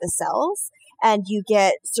swelling of the cells, and you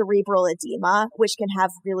get cerebral edema, which can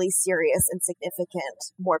have really serious and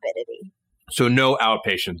significant morbidity. So no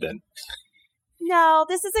outpatient then? No,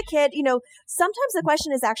 this is a kid, sometimes the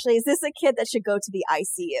question is actually, is this a kid that should go to the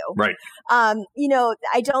ICU? Right.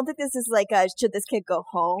 I don't think this is like should this kid go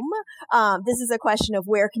home? This is a question of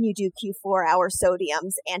where can you do Q4-hour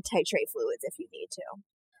sodiums and titrate fluids if you need to.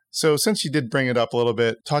 So since you did bring it up a little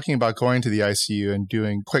bit, talking about going to the ICU and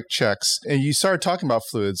doing quick checks, and you started talking about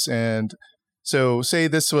fluids, and so say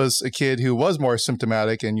this was a kid who was more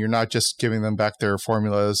symptomatic and you're not just giving them back their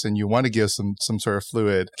formulas and you want to give some sort of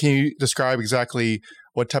fluid. Can you describe exactly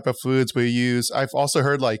what type of fluids we use? I've also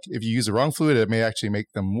heard like if you use the wrong fluid, it may actually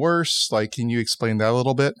make them worse. Like, can you explain that a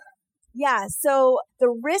little bit? Yeah, so the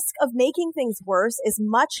risk of making things worse is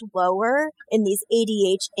much lower in these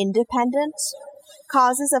ADH independent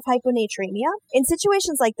causes of hyponatremia. In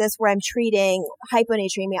situations like this where I'm treating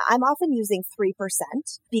hyponatremia, I'm often using 3%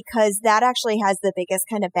 because that actually has the biggest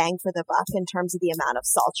kind of bang for the buck in terms of the amount of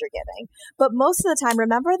salt you're giving. But most of the time,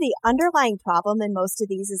 remember the underlying problem in most of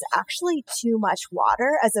these is actually too much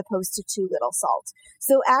water as opposed to too little salt.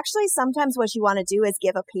 So actually, sometimes what you want to do is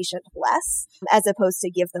give a patient less as opposed to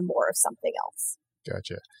give them more of something else.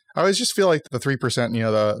 Gotcha. I always just feel like the 3%,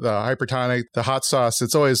 the hypertonic, the hot sauce,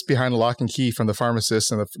 it's always behind a lock and key from the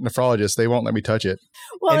pharmacist and the nephrologist. They won't let me touch it.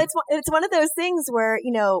 Well, it's one of those things where,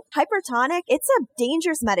 hypertonic, it's a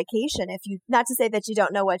dangerous medication if you, not to say that you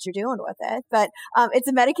don't know what you're doing with it, but it's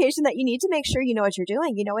a medication that you need to make sure you know what you're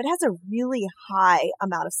doing. It has a really high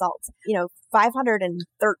amount of salt.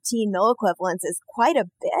 513 milliequivalents is quite a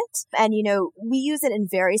bit. And, we use it in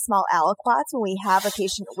very small aliquots when we have a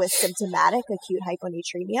patient with symptomatic acute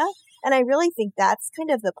hyponatremia. And I really think that's kind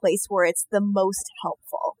of the place where it's the most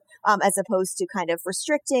helpful, as opposed to kind of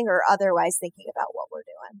restricting or otherwise thinking about what we're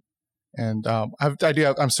doing.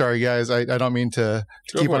 And I'm sorry, guys. I don't mean to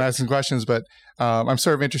keep on asking questions, but I'm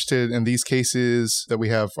sort of interested in these cases that we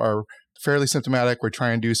have are fairly symptomatic. We're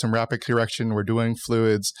trying to do some rapid correction. We're doing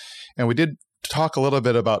fluids. And we did talk a little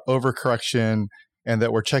bit about overcorrection and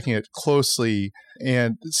that we're checking it closely.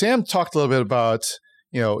 And Sam talked a little bit about,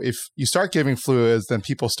 if you start giving fluids, then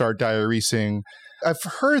people start diuresing. I've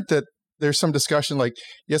heard that there's some discussion like,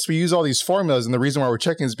 yes, we use all these formulas. And the reason why we're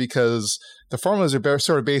checking is because the formulas are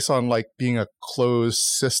sort of based on like being a closed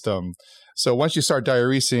system. So once you start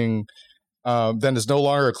diuresing, then it's no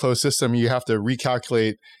longer a closed system. You have to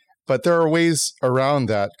recalculate. But there are ways around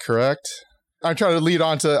that, correct? I'm trying to lead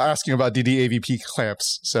on to asking about DD-AVP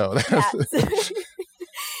clamps. So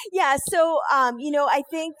yeah. So, I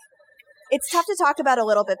think it's tough to talk about a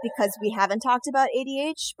little bit because we haven't talked about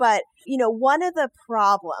ADH, but, one of the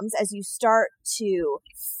problems as you start to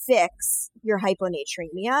fix your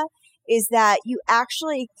hyponatremia is that you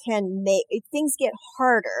actually can make things get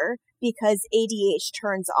harder because ADH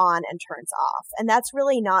turns on and turns off. And that's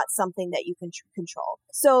really not something that you can control.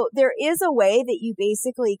 So there is a way that you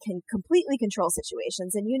basically can completely control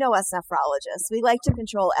situations. And us nephrologists, we like to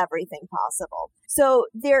control everything possible. So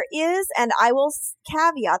there is, and I will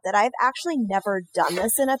caveat that I've actually never done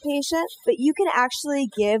this in a patient, but you can actually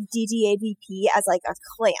give DD-AVP as like a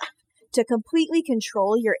clamp to completely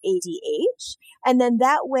control your ADH. And then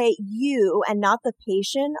that way you and not the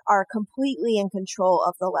patient are completely in control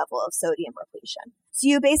of the level of sodium repletion. So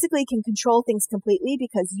you basically can control things completely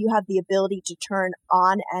because you have the ability to turn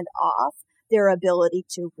on and off their ability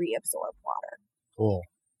to reabsorb water. Cool.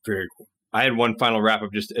 Very cool. I had one final wrap up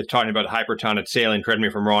just talking about hypertonic saline. Correct me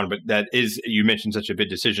if I'm wrong, but that is, you mentioned such a big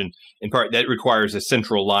decision. In part, that requires a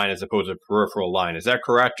central line as opposed to a peripheral line. Is that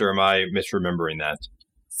correct, or am I misremembering that?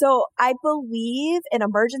 So I believe in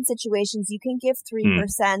emergent situations, you can give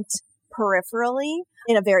 3% peripherally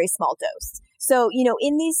in a very small dose. So,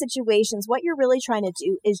 in these situations, what you're really trying to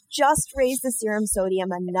do is just raise the serum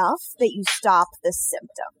sodium enough that you stop the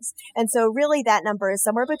symptoms. And so really that number is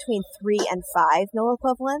somewhere between 3 and 5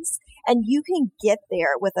 milliequivalents. And you can get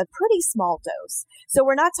there with a pretty small dose. So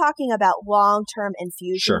we're not talking about long-term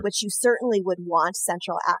infusion, which you certainly would want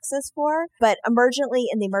central access for. But emergently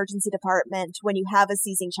in the emergency department, when you have a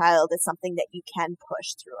seizing child, it's something that you can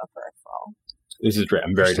push through a peripheral. This is great.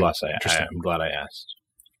 I'm very glad I'm glad I asked.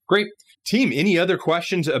 Great. Team, any other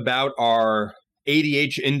questions about our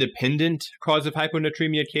ADH independent cause of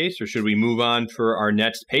hyponatremia case, or should we move on for our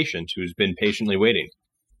next patient who's been patiently waiting?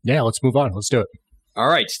 Yeah, let's move on. Let's do it. All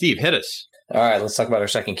right, Steve, hit us. All right, let's talk about our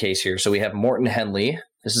second case here. So we have Morton Henley.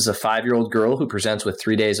 This is a 5-year-old girl who presents with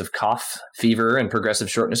 3 days of cough, fever, and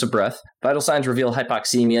progressive shortness of breath. Vital signs reveal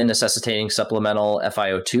hypoxemia necessitating supplemental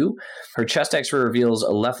FiO2. Her chest X-ray reveals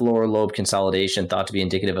a left lower lobe consolidation thought to be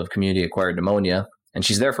indicative of community-acquired pneumonia, and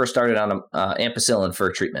she's therefore started on ampicillin for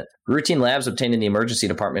treatment. Routine labs obtained in the emergency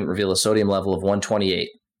department reveal a sodium level of 128.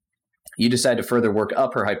 You decide to further work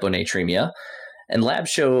up her hyponatremia, and labs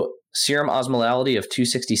show serum osmolality of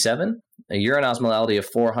 267, a urine osmolality of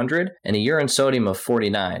 400, and a urine sodium of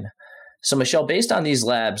 49. So Michelle, based on these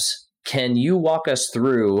labs, can you walk us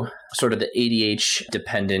through sort of the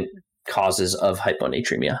ADH-dependent causes of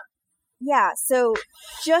hyponatremia? Yeah, so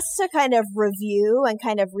just to kind of review and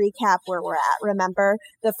kind of recap where we're at, remember,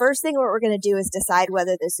 the first thing what we're going to do is decide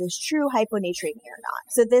whether this is true hyponatremia or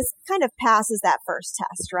not. So this kind of passes that first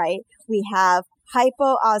test, right? We have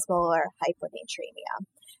hypoosmolar hyponatremia.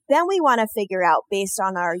 Then we want to figure out, based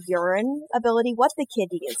on our urine ability, what the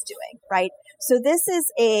kidney is doing, right? So this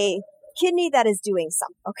is a kidney that is doing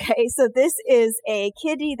something, okay? So this is a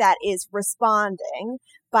kidney that is responding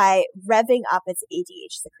by revving up its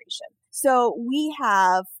ADH secretion. So we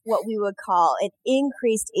have what we would call an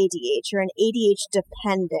increased ADH or an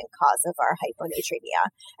ADH-dependent cause of our hyponatremia.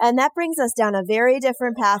 And that brings us down a very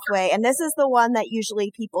different pathway. And this is the one that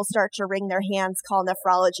usually people start to wring their hands, call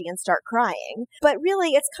nephrology, and start crying. But really,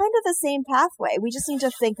 it's kind of the same pathway. We just need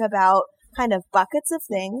to think about kind of buckets of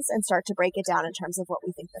things and start to break it down in terms of what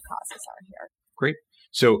we think the causes are here. Great.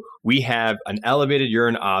 So we have an elevated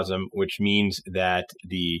urine osm, which means that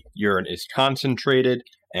the urine is concentrated.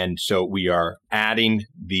 And so we are adding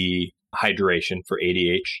the hydration for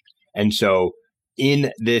ADH. And so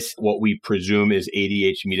in this, what we presume is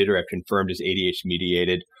ADH mediated or have confirmed is ADH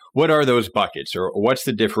mediated, what are those buckets or what's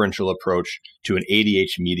the differential approach to an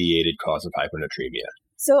ADH mediated cause of hyponatremia?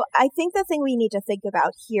 So I think the thing we need to think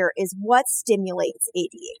about here is what stimulates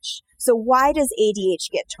ADH. So why does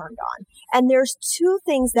ADH get turned on? And there's two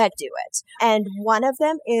things that do it. And one of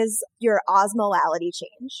them is your osmolality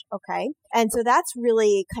change, okay? And so that's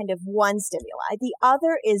really kind of one stimuli. The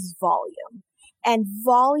other is volume. And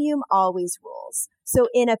volume always rules. So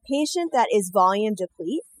in a patient that is volume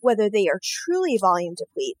deplete, whether they are truly volume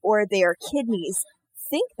deplete or their kidneys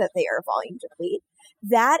think that they are volume deplete,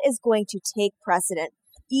 that is going to take precedent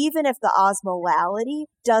even if the osmolality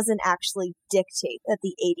doesn't actually dictate that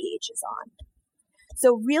the ADH is on.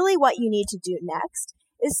 So really what you need to do next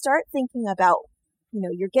is start thinking about,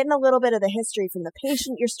 you're getting a little bit of the history from the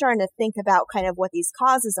patient. You're starting to think about kind of what these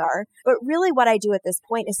causes are. But really what I do at this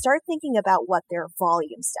point is start thinking about what their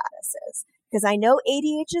volume status is. Because I know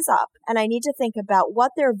ADH is up and I need to think about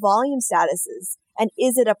what their volume status is and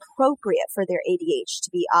is it appropriate for their ADH to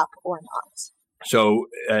be up or not. So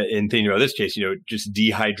in thinking about this case, just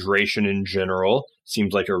dehydration in general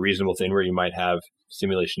seems like a reasonable thing where you might have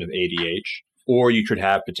stimulation of ADH, or you could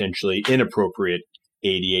have potentially inappropriate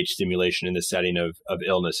ADH stimulation in the setting of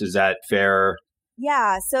illness. Is that fair?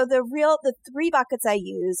 Yeah. So the three buckets I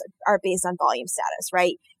use are based on volume status,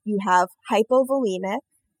 right? You have hypovolemic,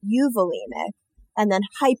 euvolemic, and then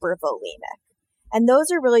hypervolemic. And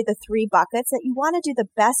those are really the three buckets that you want to do the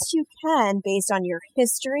best you can based on your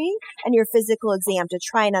history and your physical exam to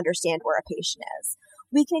try and understand where a patient is.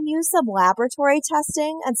 We can use some laboratory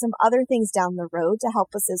testing and some other things down the road to help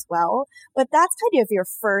us as well. But that's kind of your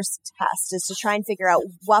first test, is to try and figure out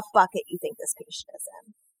what bucket you think this patient is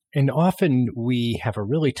in. And often we have a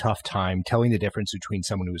really tough time telling the difference between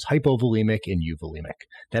someone who is hypovolemic and euvolemic.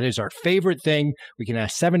 That is our favorite thing. We can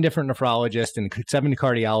ask 7 different nephrologists and 7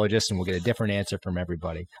 cardiologists, and we'll get a different answer from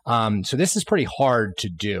everybody. So this is pretty hard to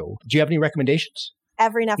do. Do you have any recommendations?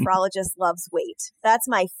 Every nephrologist loves weight. That's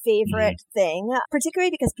my favorite thing,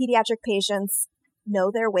 particularly because pediatric patients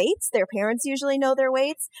know their weights. Their parents usually know their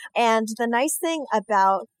weights. And the nice thing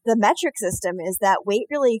about the metric system is that weight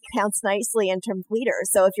really counts nicely in terms of liters.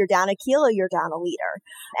 So if you're down a kilo, you're down a liter.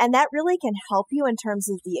 And that really can help you in terms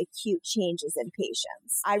of the acute changes in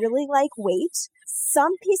patients. I really like weight.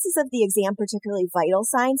 Some pieces of the exam, particularly vital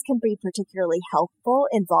signs, can be particularly helpful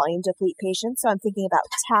in volume deplete patients. So I'm thinking about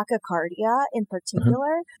tachycardia in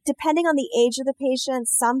particular. Depending on the age of the patient,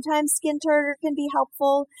 sometimes skin turgor can be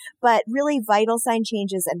helpful, but really vital sign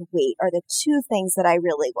changes and weight are the two things that I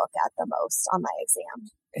really look at the most on my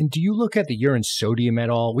exam. And do you look at the urine sodium at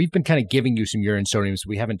all? We've been kind of giving you some urine sodiums.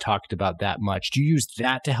 We haven't talked about that much. Do you use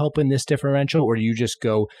that to help in this differential, or do you just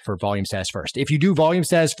go for volume status first? If you do volume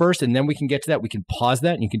status first and then we can get to that, we can pause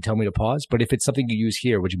that and you can tell me to pause. But if it's something you use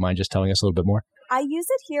here, would you mind just telling us a little bit more? I use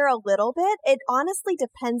it here a little bit. It honestly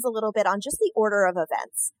depends a little bit on just the order of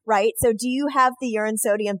events, right? So do you have the urine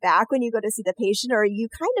sodium back when you go to see the patient, or are you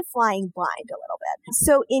kind of flying blind a little bit?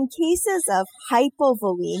 So in cases of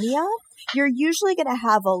hypovolemia, you're usually going to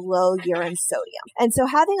have a low urine sodium. And so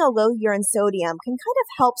having a low urine sodium can kind of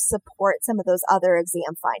help support some of those other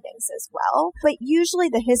exam findings as well. But usually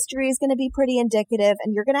the history is going to be pretty indicative,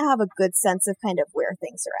 and you're going to have a good sense of kind of where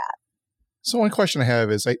things are at. So one question I have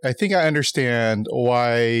is, I think I understand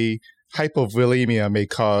why hypovolemia may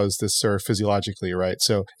cause this sort of physiologically, right?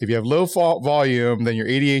 So if you have low volume, then your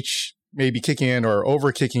ADH maybe kicking in or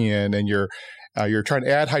over kicking in, and you're trying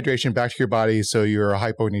to add hydration back to your body, so you're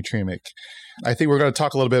hyponatremic. I think we're going to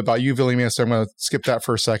talk a little bit about euvolemia, so I'm going to skip that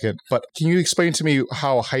for a second. But can you explain to me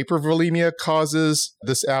how hypervolemia causes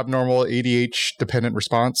this abnormal ADH-dependent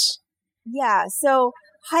response? Yeah, so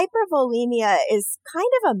hypervolemia is kind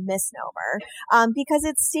of a misnomer because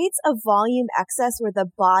it states a volume excess where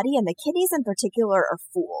the body and the kidneys in particular are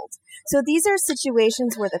fooled. So these are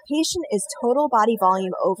situations where the patient is total body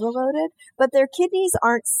volume overloaded, but their kidneys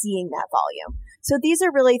aren't seeing that volume. So these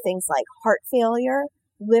are really things like heart failure,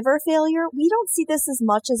 liver failure. We don't see this as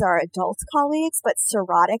much as our adult colleagues, but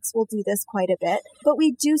cirrhotics will do this quite a bit. But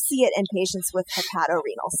we do see it in patients with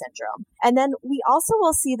hepatorenal syndrome. And then we also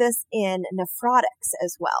will see this in nephrotics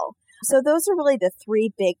as well. So those are really the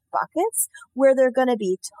three big buckets where they're going to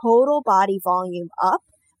be total body volume up,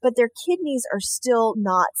 but their kidneys are still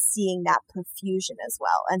not seeing that perfusion as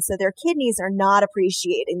well. And so their kidneys are not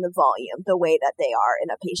appreciating the volume the way that they are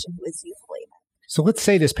in a patient who is euvolemic. So let's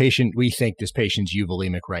say we think this patient's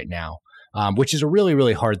euvolemic right now, which is a really,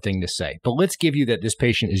 really hard thing to say. But let's give you that this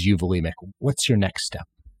patient is euvolemic. What's your next step?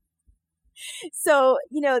 So,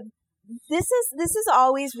 this is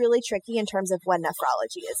always really tricky in terms of when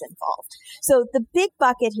nephrology is involved. So the big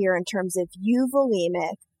bucket here in terms of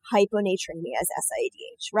euvolemic hyponatremia is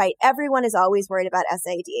SIADH, right? Everyone is always worried about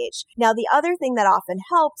SIADH. Now, the other thing that often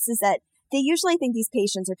helps is that people usually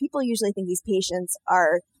think these patients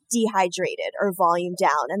are dehydrated or volume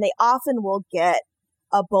down, and they often will get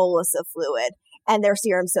a bolus of fluid and their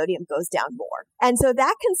serum sodium goes down more. And so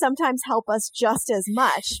that can sometimes help us just as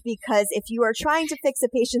much, because if you are trying to fix a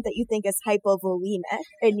patient that you think is hypovolemic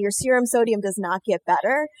and your serum sodium does not get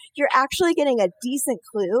better, you're actually getting a decent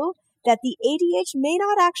clue that the ADH may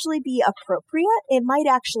not actually be appropriate. It might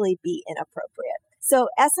actually be inappropriate. So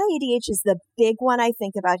SIADH is the big one I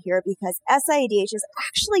think about here, because SIADH is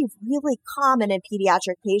actually really common in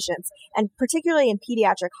pediatric patients, and particularly in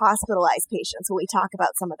pediatric hospitalized patients when we talk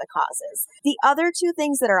about some of the causes. The other two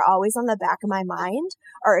things that are always on the back of my mind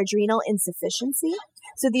are adrenal insufficiency.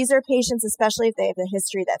 So these are patients, especially if they have a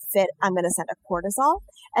history that fit, I'm going to send a cortisol,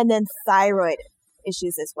 and then thyroid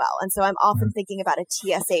issues as well. And so I'm often thinking about a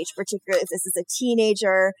TSH, particularly if this is a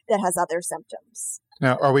teenager that has other symptoms.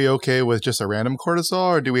 Now, are we okay with just a random cortisol,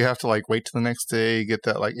 or do we have to wait till the next day, get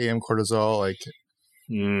that AM cortisol?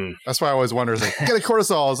 That's why I always wonder, get a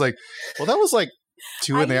cortisol. I was like, well, that was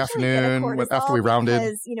 2 in the afternoon after we rounded.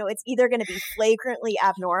 Because, it's either going to be flagrantly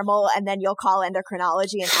abnormal and then you'll call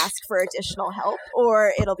endocrinology and ask for additional help,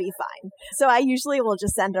 or it'll be fine. So I usually will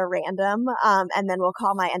just send a random and then we'll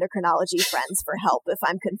call my endocrinology friends for help if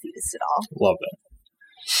I'm confused at all. Love that.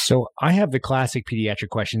 So I have the classic pediatric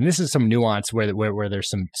question. This is some nuance where there's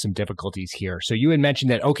some difficulties here. So you had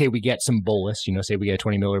mentioned that, okay, we get some bolus, say we get a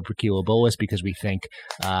 20 milliliter per kilo bolus because we think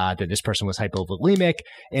that this person was hypovolemic,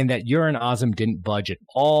 and that urine osm didn't budge at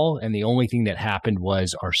all. And the only thing that happened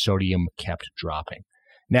was our sodium kept dropping.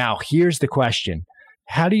 Now, here's the question.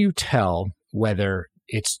 How do you tell whether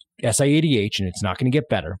it's SIADH and it's not going to get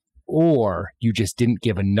better, or you just didn't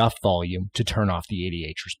give enough volume to turn off the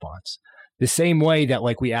ADH response? The same way that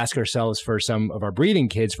we ask ourselves for some of our breathing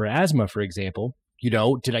kids for asthma, for example,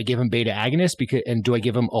 did I give them beta agonists and do I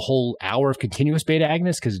give them a whole hour of continuous beta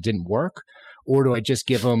agonists because it didn't work? Or do I just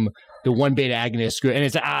give them the one beta agonist and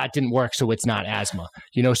it's, it didn't work, so it's not asthma?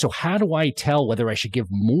 So how do I tell whether I should give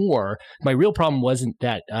more? My real problem wasn't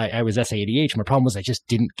that I was SIADH. My problem was I just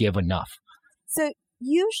didn't give enough. So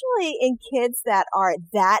usually in kids that are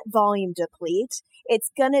that volume deplete,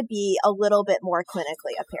 it's going to be a little bit more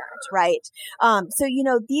clinically apparent, right? So,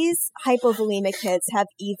 these hypovolemic kids have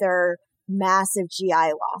either massive GI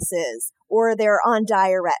losses or they're on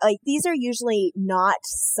diuretic. These are usually not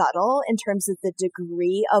subtle in terms of the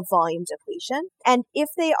degree of volume depletion. And if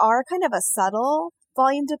they are kind of a subtle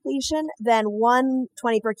volume depletion, then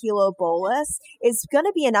 120 per kilo bolus is going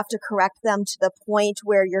to be enough to correct them to the point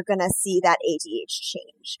where you're going to see that ADH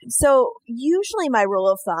change. So usually my rule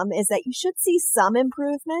of thumb is that you should see some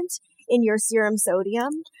improvement in your serum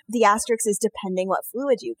sodium. The asterisk is depending what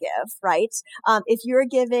fluid you give, right? If you're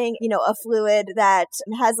giving, a fluid that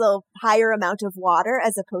has a higher amount of water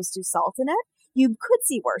as opposed to salt in it, you could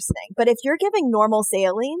see worsening. But if you're giving normal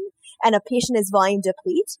saline and a patient is volume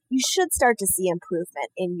deplete, you should start to see improvement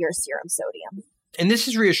in your serum sodium. And this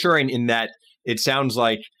is reassuring in that it sounds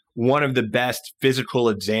like one of the best physical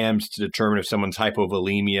exams to determine if someone's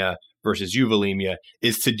hypovolemia versus euvolemia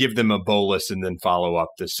is to give them a bolus and then follow up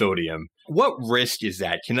the sodium. What risk is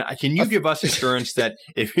that? Can you give us assurance that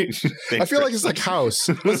if I feel like it's like house.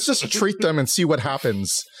 Let's just treat them and see what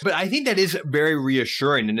happens. But I think that is very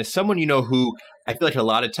reassuring. And as someone, who I feel like a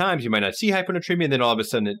lot of times you might not see hyponatremia and then all of a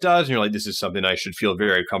sudden it does. And you're like, this is something I should feel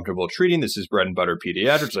very comfortable treating. This is bread and butter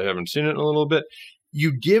pediatrics. I haven't seen it in a little bit.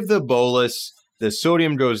 You give the bolus, the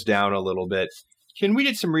sodium goes down a little bit. Can we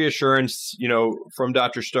get some reassurance, from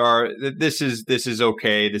Dr. Starr that this is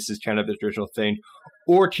okay? This is kind of the traditional thing.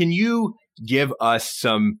 Or can you give us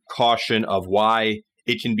some caution of why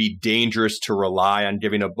it can be dangerous to rely on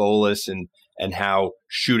giving a bolus and how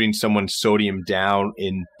shooting someone's sodium down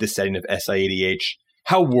in the setting of SIADH,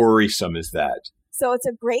 how worrisome is that? So it's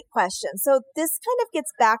a great question. So this kind of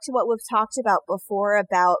gets back to what we've talked about before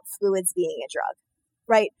about fluids being a drug,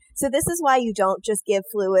 right? So this is why you don't just give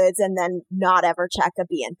fluids and then not ever check a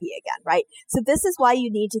BNP again, right? So this is why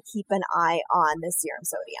you need to keep an eye on the serum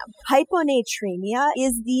sodium. Hyponatremia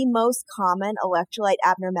is the most common electrolyte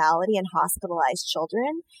abnormality in hospitalized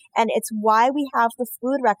children. And it's why we have the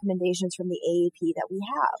fluid recommendations from the AAP that we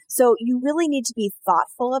have. So you really need to be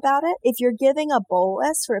thoughtful about it. If you're giving a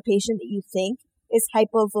bolus for a patient that you think is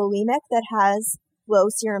hypovolemic that has low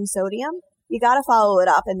serum sodium, you got to follow it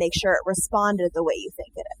up and make sure it responded the way you think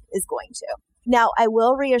it is going to. Now, I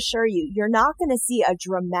will reassure you, you're not going to see a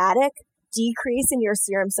dramatic decrease in your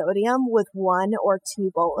serum sodium with 1 or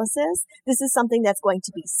 2 boluses. This is something that's going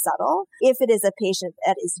to be subtle if it is a patient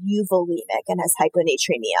that is euvolemic and has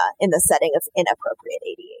hyponatremia in the setting of inappropriate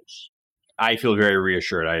ADH. I feel very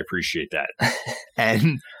reassured. I appreciate that.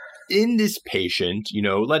 And in this patient,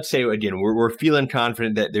 let's say, again, we're feeling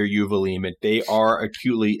confident that they're euvolemic. They are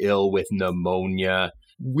acutely ill with pneumonia.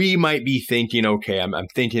 We might be thinking, okay, I'm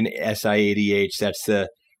thinking SIADH. That's the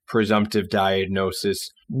presumptive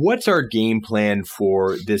diagnosis. What's our game plan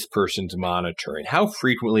for this person's monitoring? How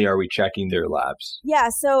frequently are we checking their labs? Yeah,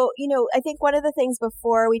 so, I think one of the things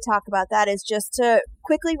before we talk about that is just to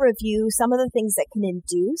quickly review some of the things that can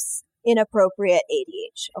induce inappropriate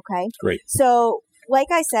ADH, okay? Great. So, like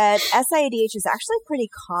I said, SIADH is actually pretty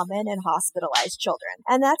common in hospitalized children.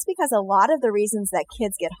 And that's because a lot of the reasons that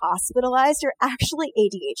kids get hospitalized are actually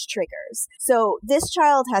ADH triggers. So this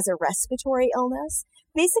child has a respiratory illness.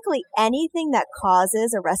 Basically, anything that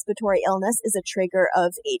causes a respiratory illness is a trigger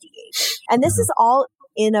of ADH. And this is all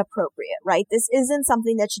inappropriate, right? This isn't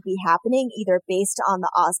something that should be happening either based on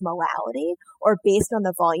the osmolality or based on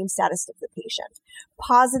the volume status of the patient.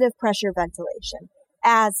 Positive pressure ventilation,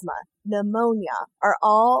 asthma, pneumonia are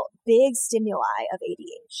all big stimuli of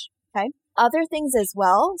ADH, okay? Other things as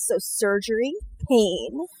well, so surgery,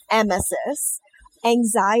 pain, emesis,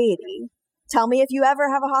 anxiety. Tell me if you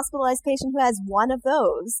ever have a hospitalized patient who has one of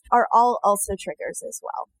those, are all also triggers as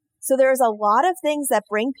well. So there's a lot of things that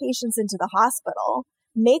bring patients into the hospital,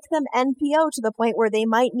 make them NPO to the point where they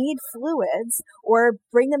might need fluids, or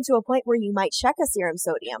bring them to a point where you might check a serum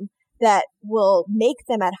sodium that will make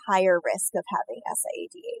them at higher risk of having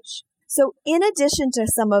SIADH. So in addition to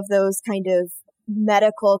some of those kind of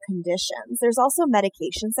medical conditions, there's also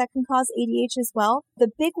medications that can cause ADH as well. The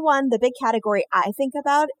big category I think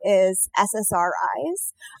about is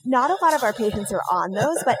SSRIs. Not a lot of our patients are on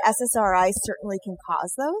those, but SSRIs certainly can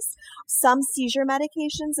cause those. Some seizure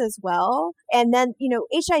medications as well. And then,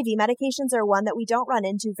 HIV medications are one that we don't run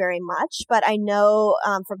into very much, but I know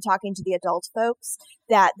from talking to the adult folks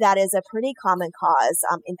that is a pretty common cause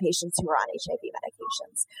in patients who are on HIV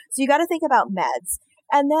medications. So you got to think about meds.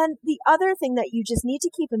 And then the other thing that you just need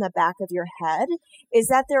to keep in the back of your head is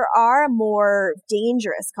that there are more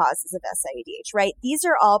dangerous causes of SIADH, right? These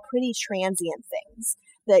are all pretty transient things.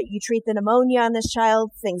 That you treat the pneumonia on this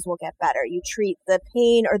child, things will get better. You treat the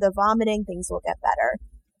pain or the vomiting, things will get better.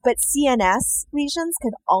 But CNS lesions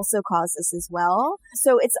can also cause this as well.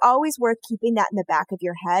 So it's always worth keeping that in the back of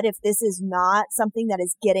your head. If this is not something that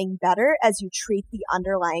is getting better as you treat the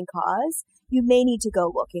underlying cause, you may need to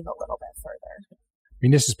go looking a little bit further. I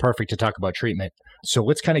mean, this is perfect to talk about treatment. So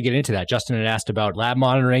let's kind of get into that. Justin had asked about lab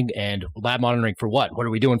monitoring, and lab monitoring for what? What are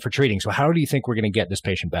we doing for treating? So how do you think we're going to get this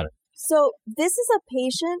patient better? So this is a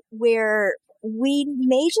patient where we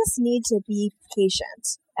may just need to be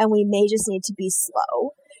patient and we may just need to be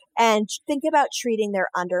slow and think about treating their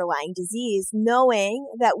underlying disease, knowing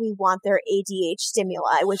that we want their ADH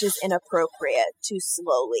stimuli, which is inappropriate, to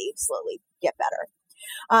slowly get better.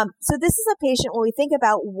 So this is a patient when we think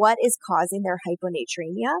about what is causing their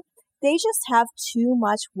hyponatremia, they just have too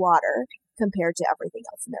much water compared to everything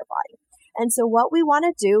else in their body. And so what we want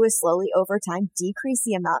to do is slowly over time decrease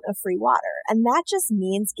the amount of free water. And that just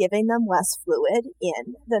means giving them less fluid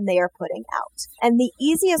in than they are putting out. And the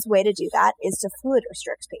easiest way to do that is to fluid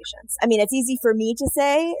restrict patients. I mean, it's easy for me to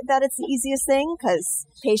say that it's the easiest thing because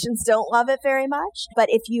patients don't love it very much. But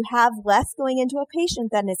if you have less going into a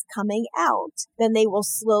patient than is coming out, then they will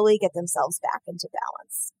slowly get themselves back into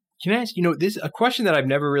balance. Can I ask, this a question that I've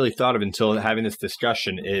never really thought of until having this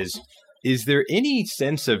discussion is there any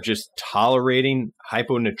sense of just tolerating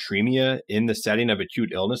hyponatremia in the setting of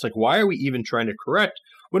acute illness? Like, why are we even trying to correct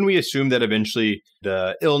when we assume that eventually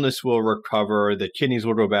the illness will recover, the kidneys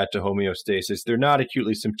will go back to homeostasis? They're not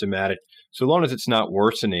acutely symptomatic. So long as it's not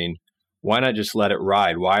worsening, why not just let it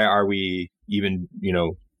ride? Why are we even,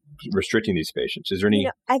 restricting these patients? Is there any?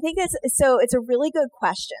 I think it's a really good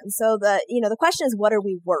question. So the question is, what are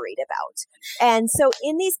we worried about? And so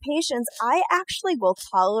in these patients, I actually will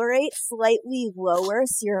tolerate slightly lower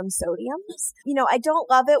serum sodiums. I don't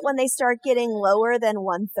love it when they start getting lower than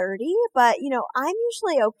 130, but I'm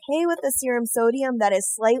usually okay with the serum sodium that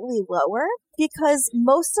is slightly lower, because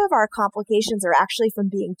most of our complications are actually from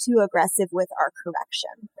being too aggressive with our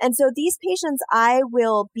correction. And so these patients, I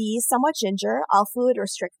will be somewhat ginger. I'll fluid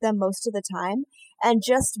restrict them most of the time and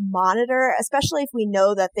just monitor, especially if we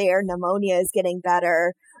know that their pneumonia is getting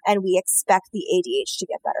better and we expect the ADH to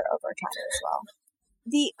get better over time as well.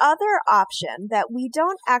 The other option that we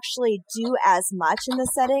don't actually do as much in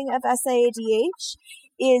the setting of SIADH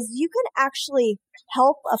is you can actually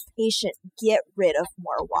help a patient get rid of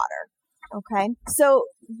more water. Okay. So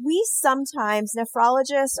we sometimes,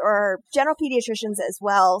 nephrologists or general pediatricians as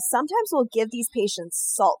well, sometimes will give these patients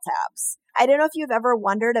salt tabs. I don't know if you've ever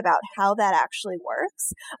wondered about how that actually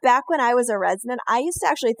works. Back when I was a resident, I used to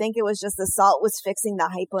actually think it was just the salt was fixing the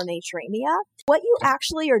hyponatremia. What you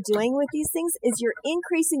actually are doing with these things is you're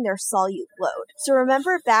increasing their solute load. So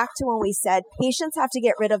remember back to when we said patients have to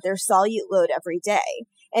get rid of their solute load every day.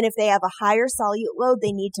 And if they have a higher solute load,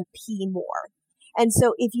 they need to pee more. And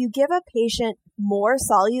so if you give a patient more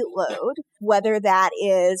solute load, whether that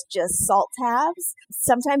is just salt tabs,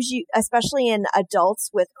 sometimes especially in adults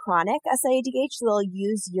with chronic SIADH, they'll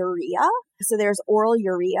use urea. So there's oral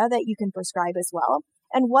urea that you can prescribe as well.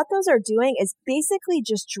 And what those are doing is basically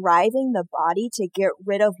just driving the body to get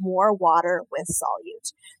rid of more water with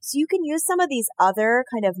solute. So you can use some of these other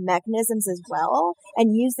kind of mechanisms as well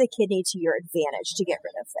and use the kidney to your advantage to get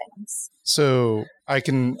rid of things. So I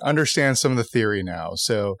can understand some of the theory now.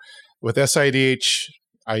 So with SIADH,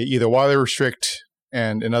 I either water restrict,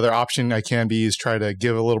 and another option I can be is try to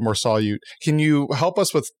give a little more solute. Can you help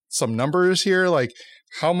us with some numbers here? Like,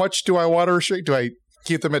 how much do I water restrict? Do I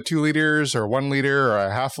keep them at 2 liters or 1 liter or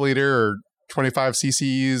a half liter or 25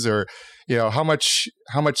 cc's, or how much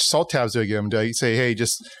salt tabs do I give them? Do I say, hey,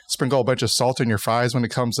 just sprinkle a bunch of salt in your fries when it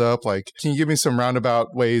comes up? Like, can you give me some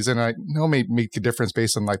roundabout ways? And I know it may make a difference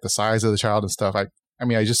based on like the size of the child and stuff. I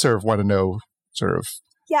just sort of want to know rule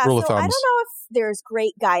of thumbs. I don't know if there's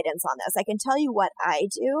great guidance on this. I can tell you what I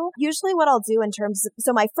do. Usually what I'll do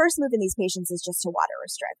so my first move in these patients is just to water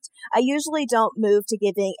restrict. I usually don't move to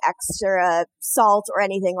giving extra salt or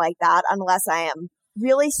anything like that unless I am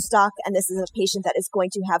really stuck and this is a patient that is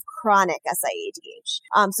going to have chronic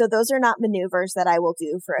SIADH. So those are not maneuvers that I will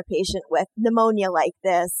do for a patient with pneumonia like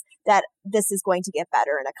this, that this is going to get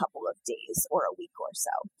better in a couple of days or a week or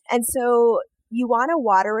so. And so you want to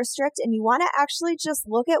water restrict and you want to actually just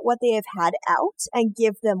look at what they have had out and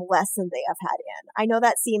give them less than they have had in. I know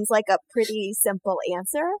that seems like a pretty simple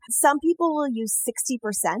answer. Some people will use 60%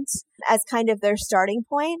 as kind of their starting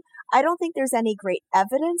point. I don't think there's any great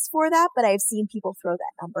evidence for that, but I've seen people throw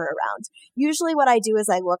that number around. Usually what I do is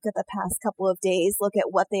I look at the past couple of days, look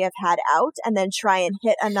at what they have had out, and then try and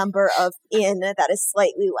hit a number of in that is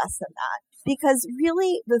slightly less than that. Because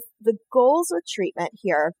really the goals with treatment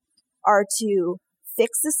here are to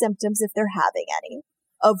fix the symptoms if they're having any,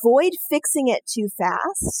 avoid fixing it too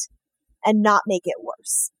fast, and not make it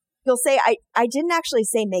worse. You'll say, I didn't actually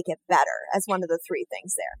say make it better as one of the 3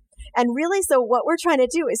 things there. And really, so what we're trying to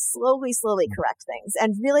do is slowly correct things.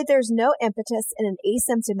 And really, there's no impetus in an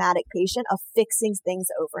asymptomatic patient of fixing things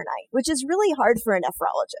overnight, which is really hard for a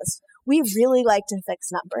nephrologist. We really like to fix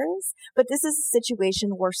numbers, but this is a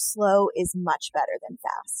situation where slow is much better than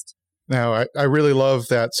fast. Now, I really love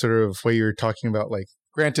that sort of way you're talking about, like,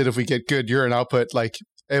 granted, if we get good urine output, like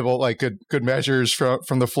good measures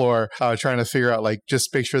from the floor, trying to figure out, like,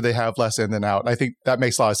 just make sure they have less in than out. I think that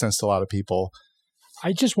makes a lot of sense to a lot of people.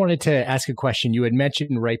 I just wanted to ask a question. You had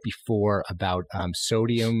mentioned right before about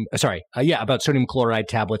sodium chloride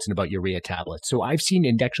tablets and about urea tablets. So I've seen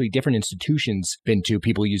in actually different institutions been to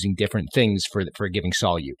people using different things for giving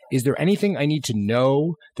solute. Is there anything I need to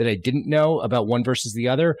know that I didn't know about one versus the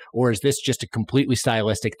other? Or is this just a completely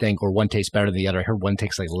stylistic thing, or one tastes better than the other? I heard one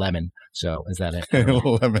tastes like lemon. So is that it?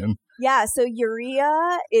 Lemon. Yeah, so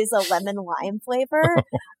urea is a lemon lime flavor.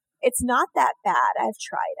 It's not that bad. I've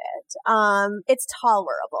tried it. It's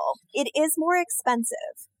tolerable. It is more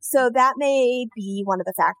expensive. So that may be one of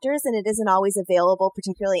the factors, and it isn't always available,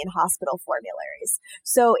 particularly in hospital formularies.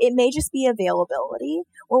 So it may just be availability.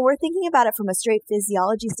 When we're thinking about it from a straight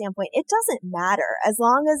physiology standpoint, it doesn't matter as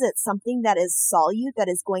long as it's something that is solute, that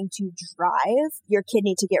is going to drive your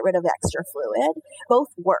kidney to get rid of extra fluid. Both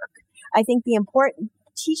work. I think the important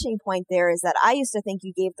teaching point there is that I used to think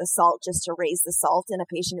you gave the salt just to raise the salt in a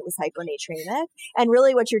patient who was hyponatremic. And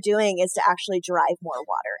really what you're doing is to actually drive more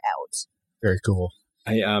water out. Very cool.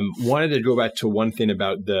 I wanted to go back to one thing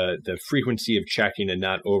about the frequency of checking and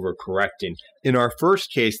not overcorrecting. In our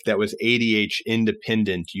first case that was ADH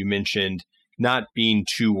independent, you mentioned not being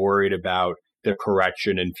too worried about the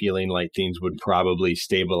correction and feeling like things would probably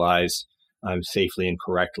stabilize safely and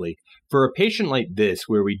correctly. For a patient like this,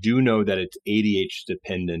 where we do know that it's ADH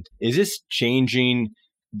dependent, is this changing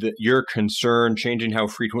your concern, changing how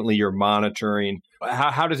frequently you're monitoring?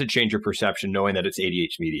 How does it change your perception knowing that it's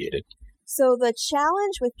ADH mediated? So the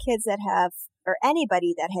challenge with kids that have, or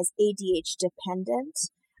anybody that has ADH dependent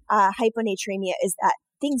hyponatremia is that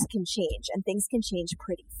things can change, and things can change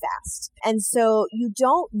pretty fast. And so you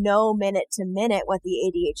don't know minute to minute what the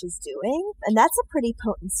ADH is doing. And that's a pretty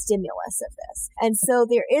potent stimulus of this. And so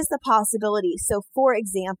there is the possibility. So for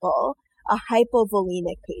example, a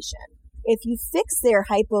hypovolemic patient, if you fix their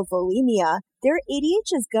hypovolemia, their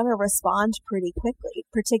ADH is going to respond pretty quickly,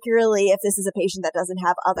 particularly if this is a patient that doesn't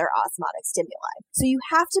have other osmotic stimuli. So you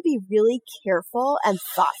have to be really careful and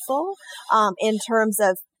thoughtful in terms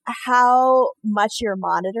of how much you're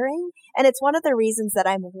monitoring. And it's one of the reasons that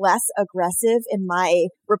I'm less aggressive in my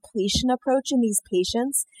repletion approach in these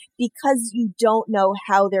patients, because you don't know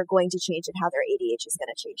how they're going to change and how their ADH is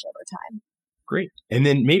going to change over time. Great. And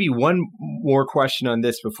then maybe one more question on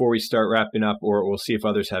this before we start wrapping up, or we'll see if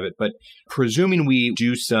others have it. But presuming we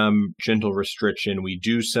do some gentle restriction, we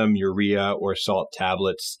do some urea or salt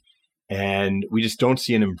tablets, and we just don't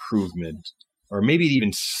see an improvement, or maybe it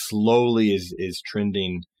even slowly is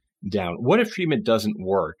trending down. What if treatment doesn't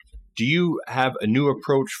work? Do you have a new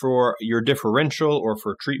approach for your differential or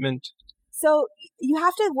for treatment? So you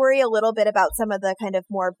have to worry a little bit about some of the kind of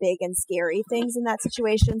more big and scary things in that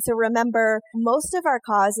situation. So remember, most of our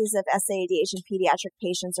causes of SAADH in pediatric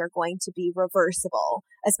patients are going to be reversible,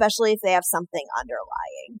 especially if they have something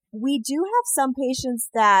underlying. We do have some patients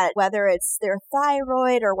that, whether it's their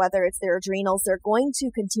thyroid or whether it's their adrenals, they're going to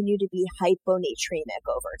continue to be hyponatremic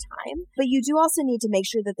over time. But you do also need to make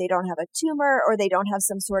sure that they don't have a tumor or they don't have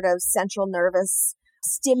some sort of central nervous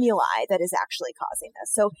stimuli that is actually causing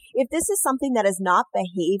this. So if this is something that is not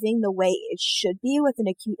behaving the way it should be with an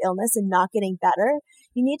acute illness and not getting better,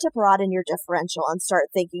 you need to broaden your differential and start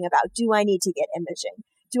thinking about, do I need to get imaging?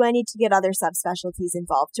 Do I need to get other subspecialties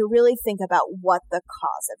involved to really think about what the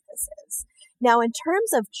cause of this is? Now, in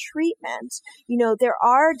terms of treatment, there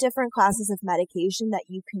are different classes of medication that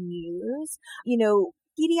you can use.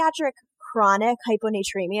 Pediatric chronic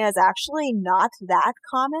hyponatremia is actually not that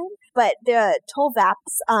common, but the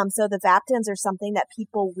tolvaps, so the Vaptans are something that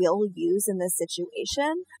people will use in this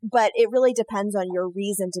situation, but it really depends on your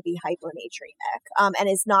reason to be hyponatremic, and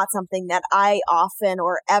it's not something that I often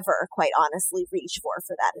or ever, quite honestly, reach for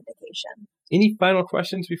that indication. Any final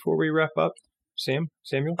questions before we wrap up?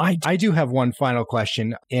 Samuel? I do have one final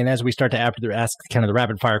question. And as we start to ask kind of the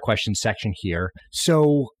rapid fire question section here.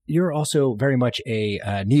 So you're also very much a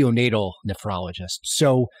neonatal nephrologist.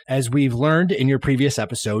 So as we've learned in your previous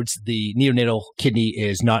episodes, the neonatal kidney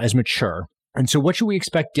is not as mature. And so what should we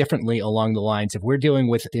expect differently along the lines, if we're dealing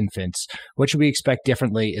with infants, what should we expect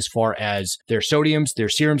differently as far as their sodiums, their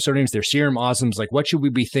serum osms? Like, what should we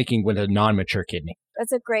be thinking with a non-mature kidney?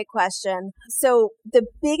 That's a great question. So the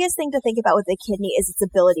biggest thing to think about with the kidney is its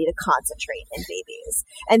ability to concentrate in babies.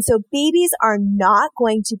 And so babies are not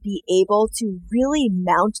going to be able to really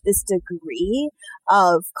mount this degree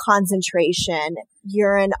of concentration,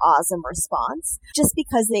 urine osm response, just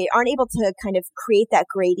because they aren't able to kind of create that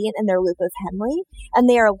gradient in their loop of Henle, and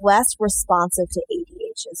they are less responsive to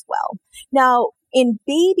ADH as well. Now, in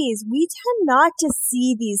babies, we tend not to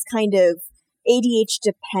see these kind of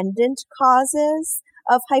ADH-dependent causes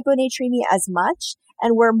of hyponatremia as much,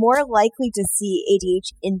 and we're more likely to see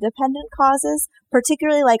ADH-independent causes,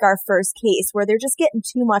 particularly like our first case where they're just getting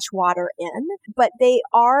too much water in, but they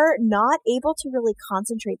are not able to really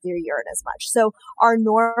concentrate their urine as much. So our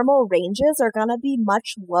normal ranges are going to be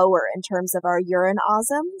much lower in terms of our urine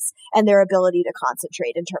osms and their ability to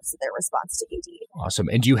concentrate in terms of their response to ADHD. Awesome.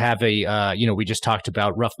 And do you have a, we just talked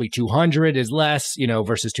about roughly 200 is less,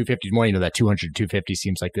 versus 250 is more, that 200 to 250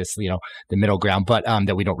 seems like this, the middle ground, but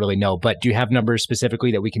that we don't really know. But do you have numbers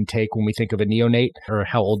specifically that we can take when we think of a neonate, or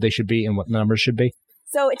how old they should be and what the numbers should be?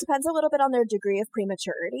 So it depends a little bit on their degree of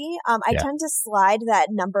prematurity. I tend to slide that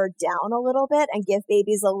number down a little bit and give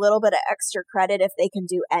babies a little bit of extra credit if they can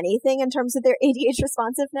do anything in terms of their ADH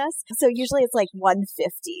responsiveness. So usually it's like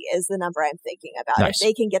 150 is the number I'm thinking about. Nice. If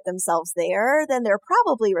they can get themselves there, then they're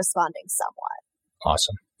probably responding somewhat.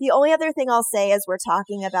 Awesome. The only other thing I'll say as we're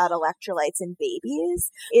talking about electrolytes in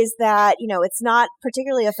babies is that, it's not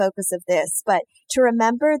particularly a focus of this, but to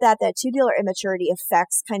remember that tubular immaturity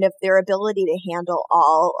affects kind of their ability to handle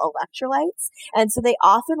all electrolytes. And so they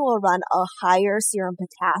often will run a higher serum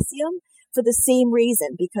potassium for the same reason,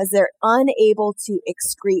 because they're unable to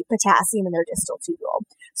excrete potassium in their distal tubule.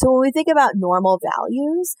 So when we think about normal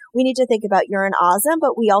values, we need to think about urine osm,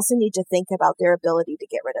 but we also need to think about their ability to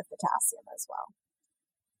get rid of potassium as well.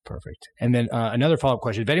 Perfect. And then another follow-up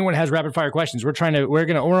question. If anyone has rapid fire questions,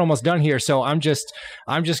 we're almost done here. So I'm just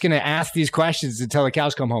going to ask these questions until the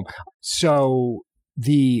cows come home. So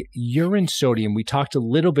the urine sodium, we talked a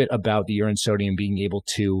little bit about the urine sodium being able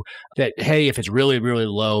to, that, hey, if it's really, really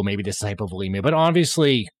low, maybe this is hypovolemia. But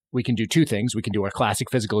obviously, we can do two things. We can do our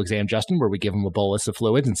classic physical exam, Justin, where we give them a bolus of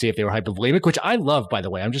fluids and see if they were hypovolemic, which I love, by the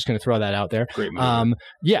way. I'm just going to throw that out there. Great movie.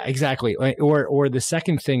 Yeah, exactly. Or the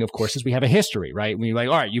second thing, of course, is we have a history, right? We're like,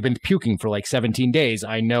 all right, you've been puking for like 17 days.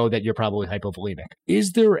 I know that you're probably hypovolemic.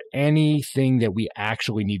 Is there anything that we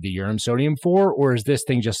actually need the urine sodium for? Or is this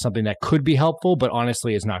thing just something that could be helpful, but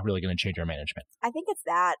honestly is not really going to change our management? I think it's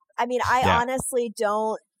that. I mean, honestly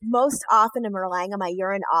don't. Most often I'm relying on my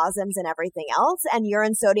urine osms and everything else, and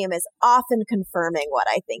urine sodium is often confirming what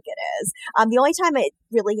I think it is. The only time it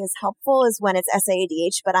really is helpful is when it's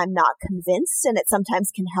SAADH, but I'm not convinced, and it sometimes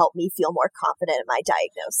can help me feel more confident in my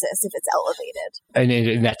diagnosis if it's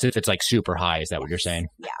elevated. And that's if it's like super high. Is that what you're saying?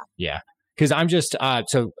 Yeah. Yeah. Because I'm just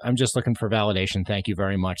looking for validation. Thank you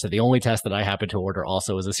very much. So the only test that I happen to order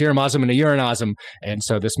also is a serum osm and a urine osm, and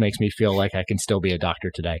so this makes me feel like I can still be a doctor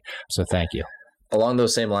today. So thank you. Along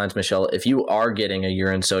those same lines, Michelle, if you are getting a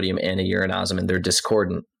urine sodium and a urine osm and they're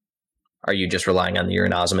discordant, are you just relying on the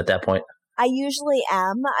urine osm at that point? I usually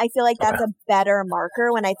am. I feel like that's a better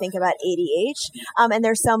marker when I think about ADH. And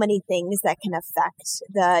there's so many things that can affect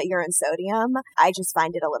the urine sodium. I just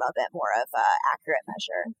find it a little bit more of an accurate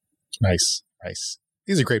measure. Nice.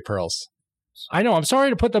 These are great pearls. I know. I'm sorry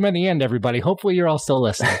to put them in the end, everybody. Hopefully you're all still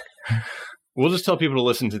listening. We'll just tell people to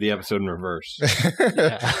listen to the episode in reverse.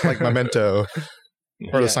 Like Memento.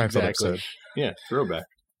 Or the Seinfeld episode. Yeah, throwback.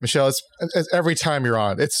 Michelle, it's every time you're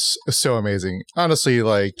on, it's so amazing. Honestly,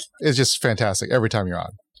 it's just fantastic every time you're on.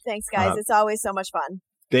 Thanks, guys. It's always so much fun.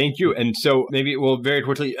 Thank you. And so maybe we'll very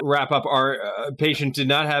quickly wrap up. Our patient did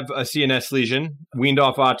not have a CNS lesion, weaned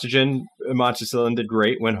off oxygen, amoxicillin, did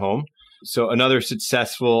great, went home. So another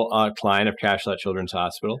successful client of Cashlet Children's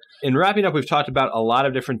Hospital. In wrapping up, we've talked about a lot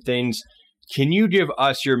of different things. Can you give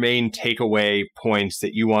us your main takeaway points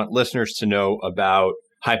that you want listeners to know about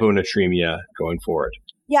hyponatremia going forward?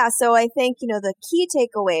 Yeah, so I think, the key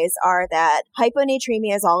takeaways are that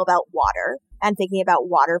hyponatremia is all about water and thinking about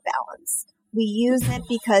water balance. We use it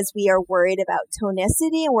because we are worried about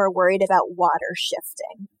tonicity and we're worried about water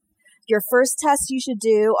shifting. Your first tests you should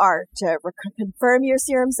do are to confirm your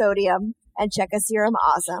serum sodium and check a serum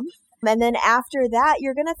osm. And then after that,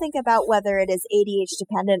 you're going to think about whether it is ADH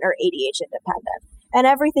dependent or ADH independent. And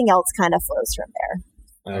everything else kind of flows from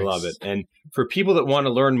there. I love it. And for people that want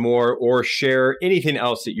to learn more or share anything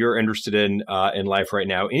else that you're interested in life right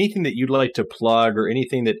now, anything that you'd like to plug or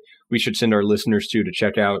anything that we should send our listeners to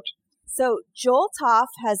check out? So Joel Toff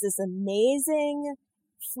has this amazing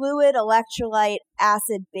fluid electrolyte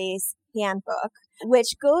acid base handbook,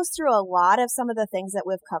 which goes through a lot of some of the things that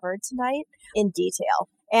we've covered tonight in detail.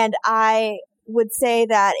 And I would say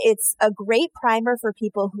that it's a great primer for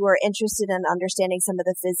people who are interested in understanding some of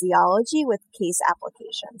the physiology with case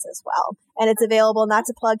applications as well. And it's available, not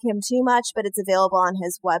to plug him too much, but it's available on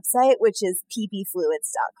his website, which is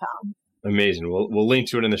pbfluids.com. Amazing. We'll link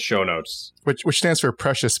to it in the show notes. Which stands for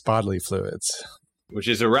Precious Bodily Fluids. Which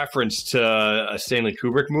is a reference to a Stanley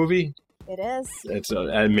Kubrick movie. It is. It's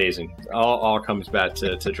amazing. All comes back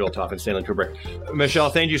to Joel Toff and Stanley Kubrick.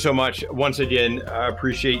 Michelle, thank you so much. Once again, I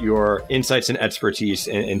appreciate your insights and expertise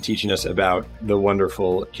in teaching us about the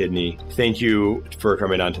wonderful kidney. Thank you for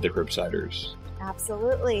coming on to the Cribsiders.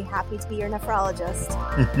 Absolutely. Happy to be your nephrologist.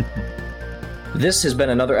 This has been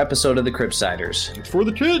another episode of the Cribsiders. It's for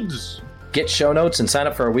the kids. Get show notes and sign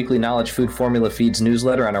up for our weekly Knowledge Food Formula Feeds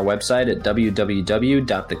newsletter on our website at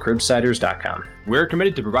www.thecribsiders.com. We're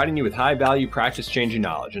committed to providing you with high-value, practice-changing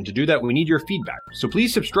knowledge, and to do that, we need your feedback. So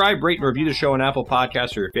please subscribe, rate, and review the show on Apple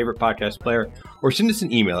Podcasts or your favorite podcast player, or send us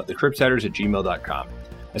an email at thecribsiders@gmail.com.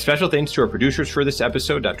 A special thanks to our producers for this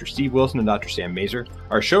episode, Dr. Steve Wilson and Dr. Sam Mazer,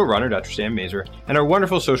 our showrunner, Dr. Sam Mazer, and our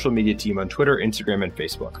wonderful social media team on Twitter, Instagram, and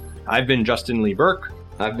Facebook. I've been Justin Lee Burke.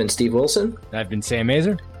 I've been Steve Wilson. I've been Sam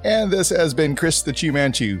Mazer. And this has been Chris the Chew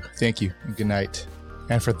Manchu. Thank you and good night.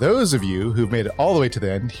 And for those of you who've made it all the way to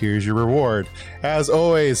the end, here's your reward. As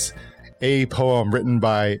always, a poem written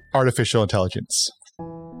by artificial intelligence.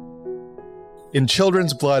 In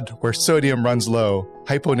children's blood where sodium runs low,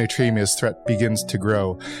 hyponatremia's threat begins to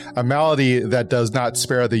grow. A malady that does not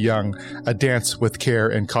spare the young, a dance with care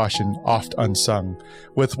and caution oft unsung.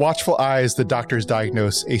 With watchful eyes the doctors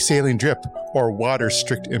diagnose a saline drip or water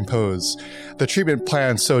strict impose. The treatment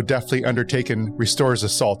plan so deftly undertaken restores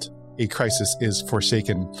assault. A crisis is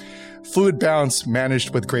forsaken. Fluid balance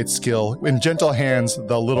managed with great skill. In gentle hands,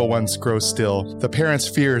 the little ones grow still. The parents'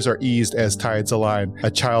 fears are eased as tides align. A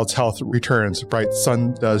child's health returns, bright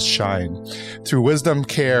sun does shine. Through wisdom,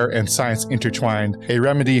 care, and science intertwined, a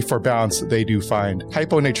remedy for balance they do find.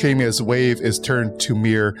 Hyponatremia's wave is turned to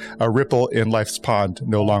mere, a ripple in life's pond,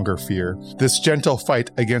 no longer fear. This gentle fight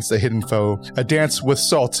against a hidden foe, a dance with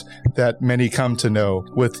salt that many come to know.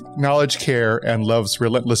 With knowledge, care, and love's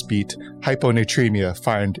relentless beat, hyponatremia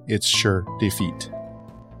find its sure defeat.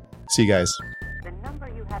 See you guys. The number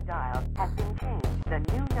you have dialed has been changed. The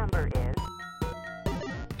new number is...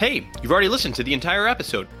 Hey, you've already listened to the entire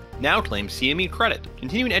episode. Now claim CME credit.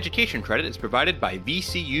 Continuing education credit is provided by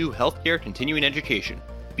VCU Healthcare Continuing Education.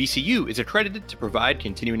 VCU is accredited to provide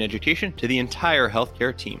continuing education to the entire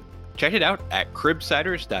healthcare team. Check it out at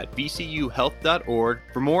cribsiders.vcuhealth.org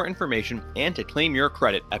for more information and to claim your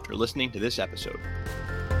credit after listening to this episode.